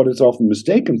what it's often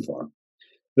mistaken for,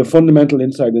 the fundamental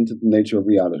insight into the nature of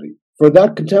reality. For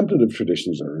that, contemplative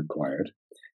traditions are required.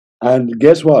 And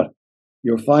guess what?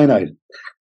 You're finite.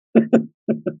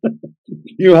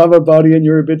 You have a body and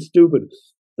you're a bit stupid.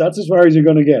 That's as far as you're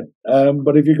going to get.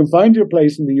 But if you can find your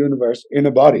place in the universe in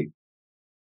a body,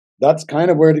 that's kind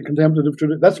of where the contemplative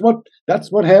tradition. That's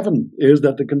what heaven is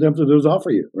that the contemplatives offer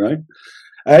you, right?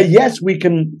 Yes, we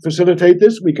can facilitate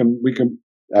this. We can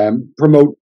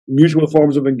promote mutual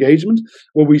forms of engagement,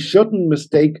 but we shouldn't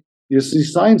mistake. You see,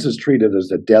 science is treated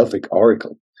as a Delphic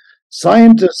oracle.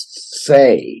 Scientists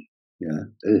say,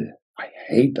 I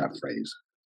hate that phrase.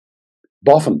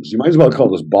 Boffins. You might as well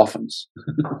call us boffins.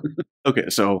 Okay,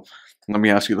 so let me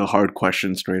ask you the hard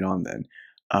question straight on then.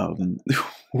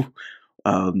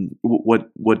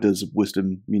 What does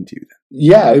wisdom mean to you then?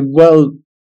 Yeah, well,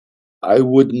 I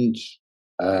wouldn't.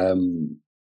 I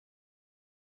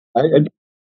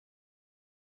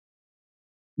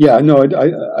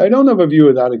don't have a view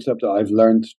of that, except that I've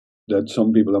learned that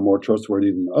some people are more trustworthy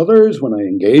than others. When I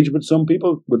engage with some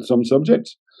people with some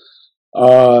subjects,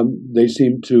 they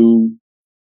seem to.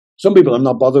 Some people I'm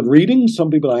not bothered reading.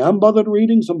 Some people I am bothered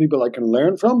reading. Some people I can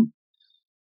learn from.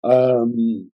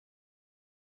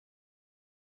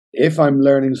 If I'm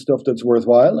learning stuff that's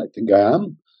worthwhile, I think I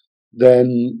am,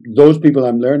 then those people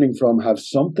I'm learning from have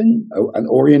something, an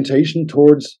orientation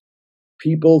towards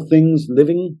people, things,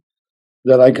 living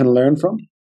that I can learn from.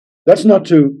 That's not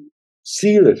to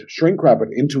seal it, shrink wrap it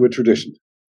into a tradition.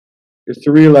 It's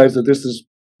to realize that this is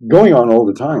going on all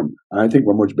the time. And I think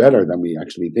we're much better than we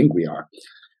actually think we are.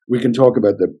 We can talk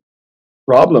about the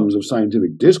problems of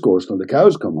scientific discourse till the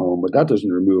cows come home, but that doesn't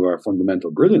remove our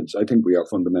fundamental brilliance. I think we are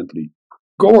fundamentally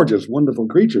gorgeous, wonderful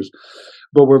creatures,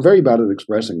 but we're very bad at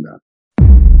expressing that.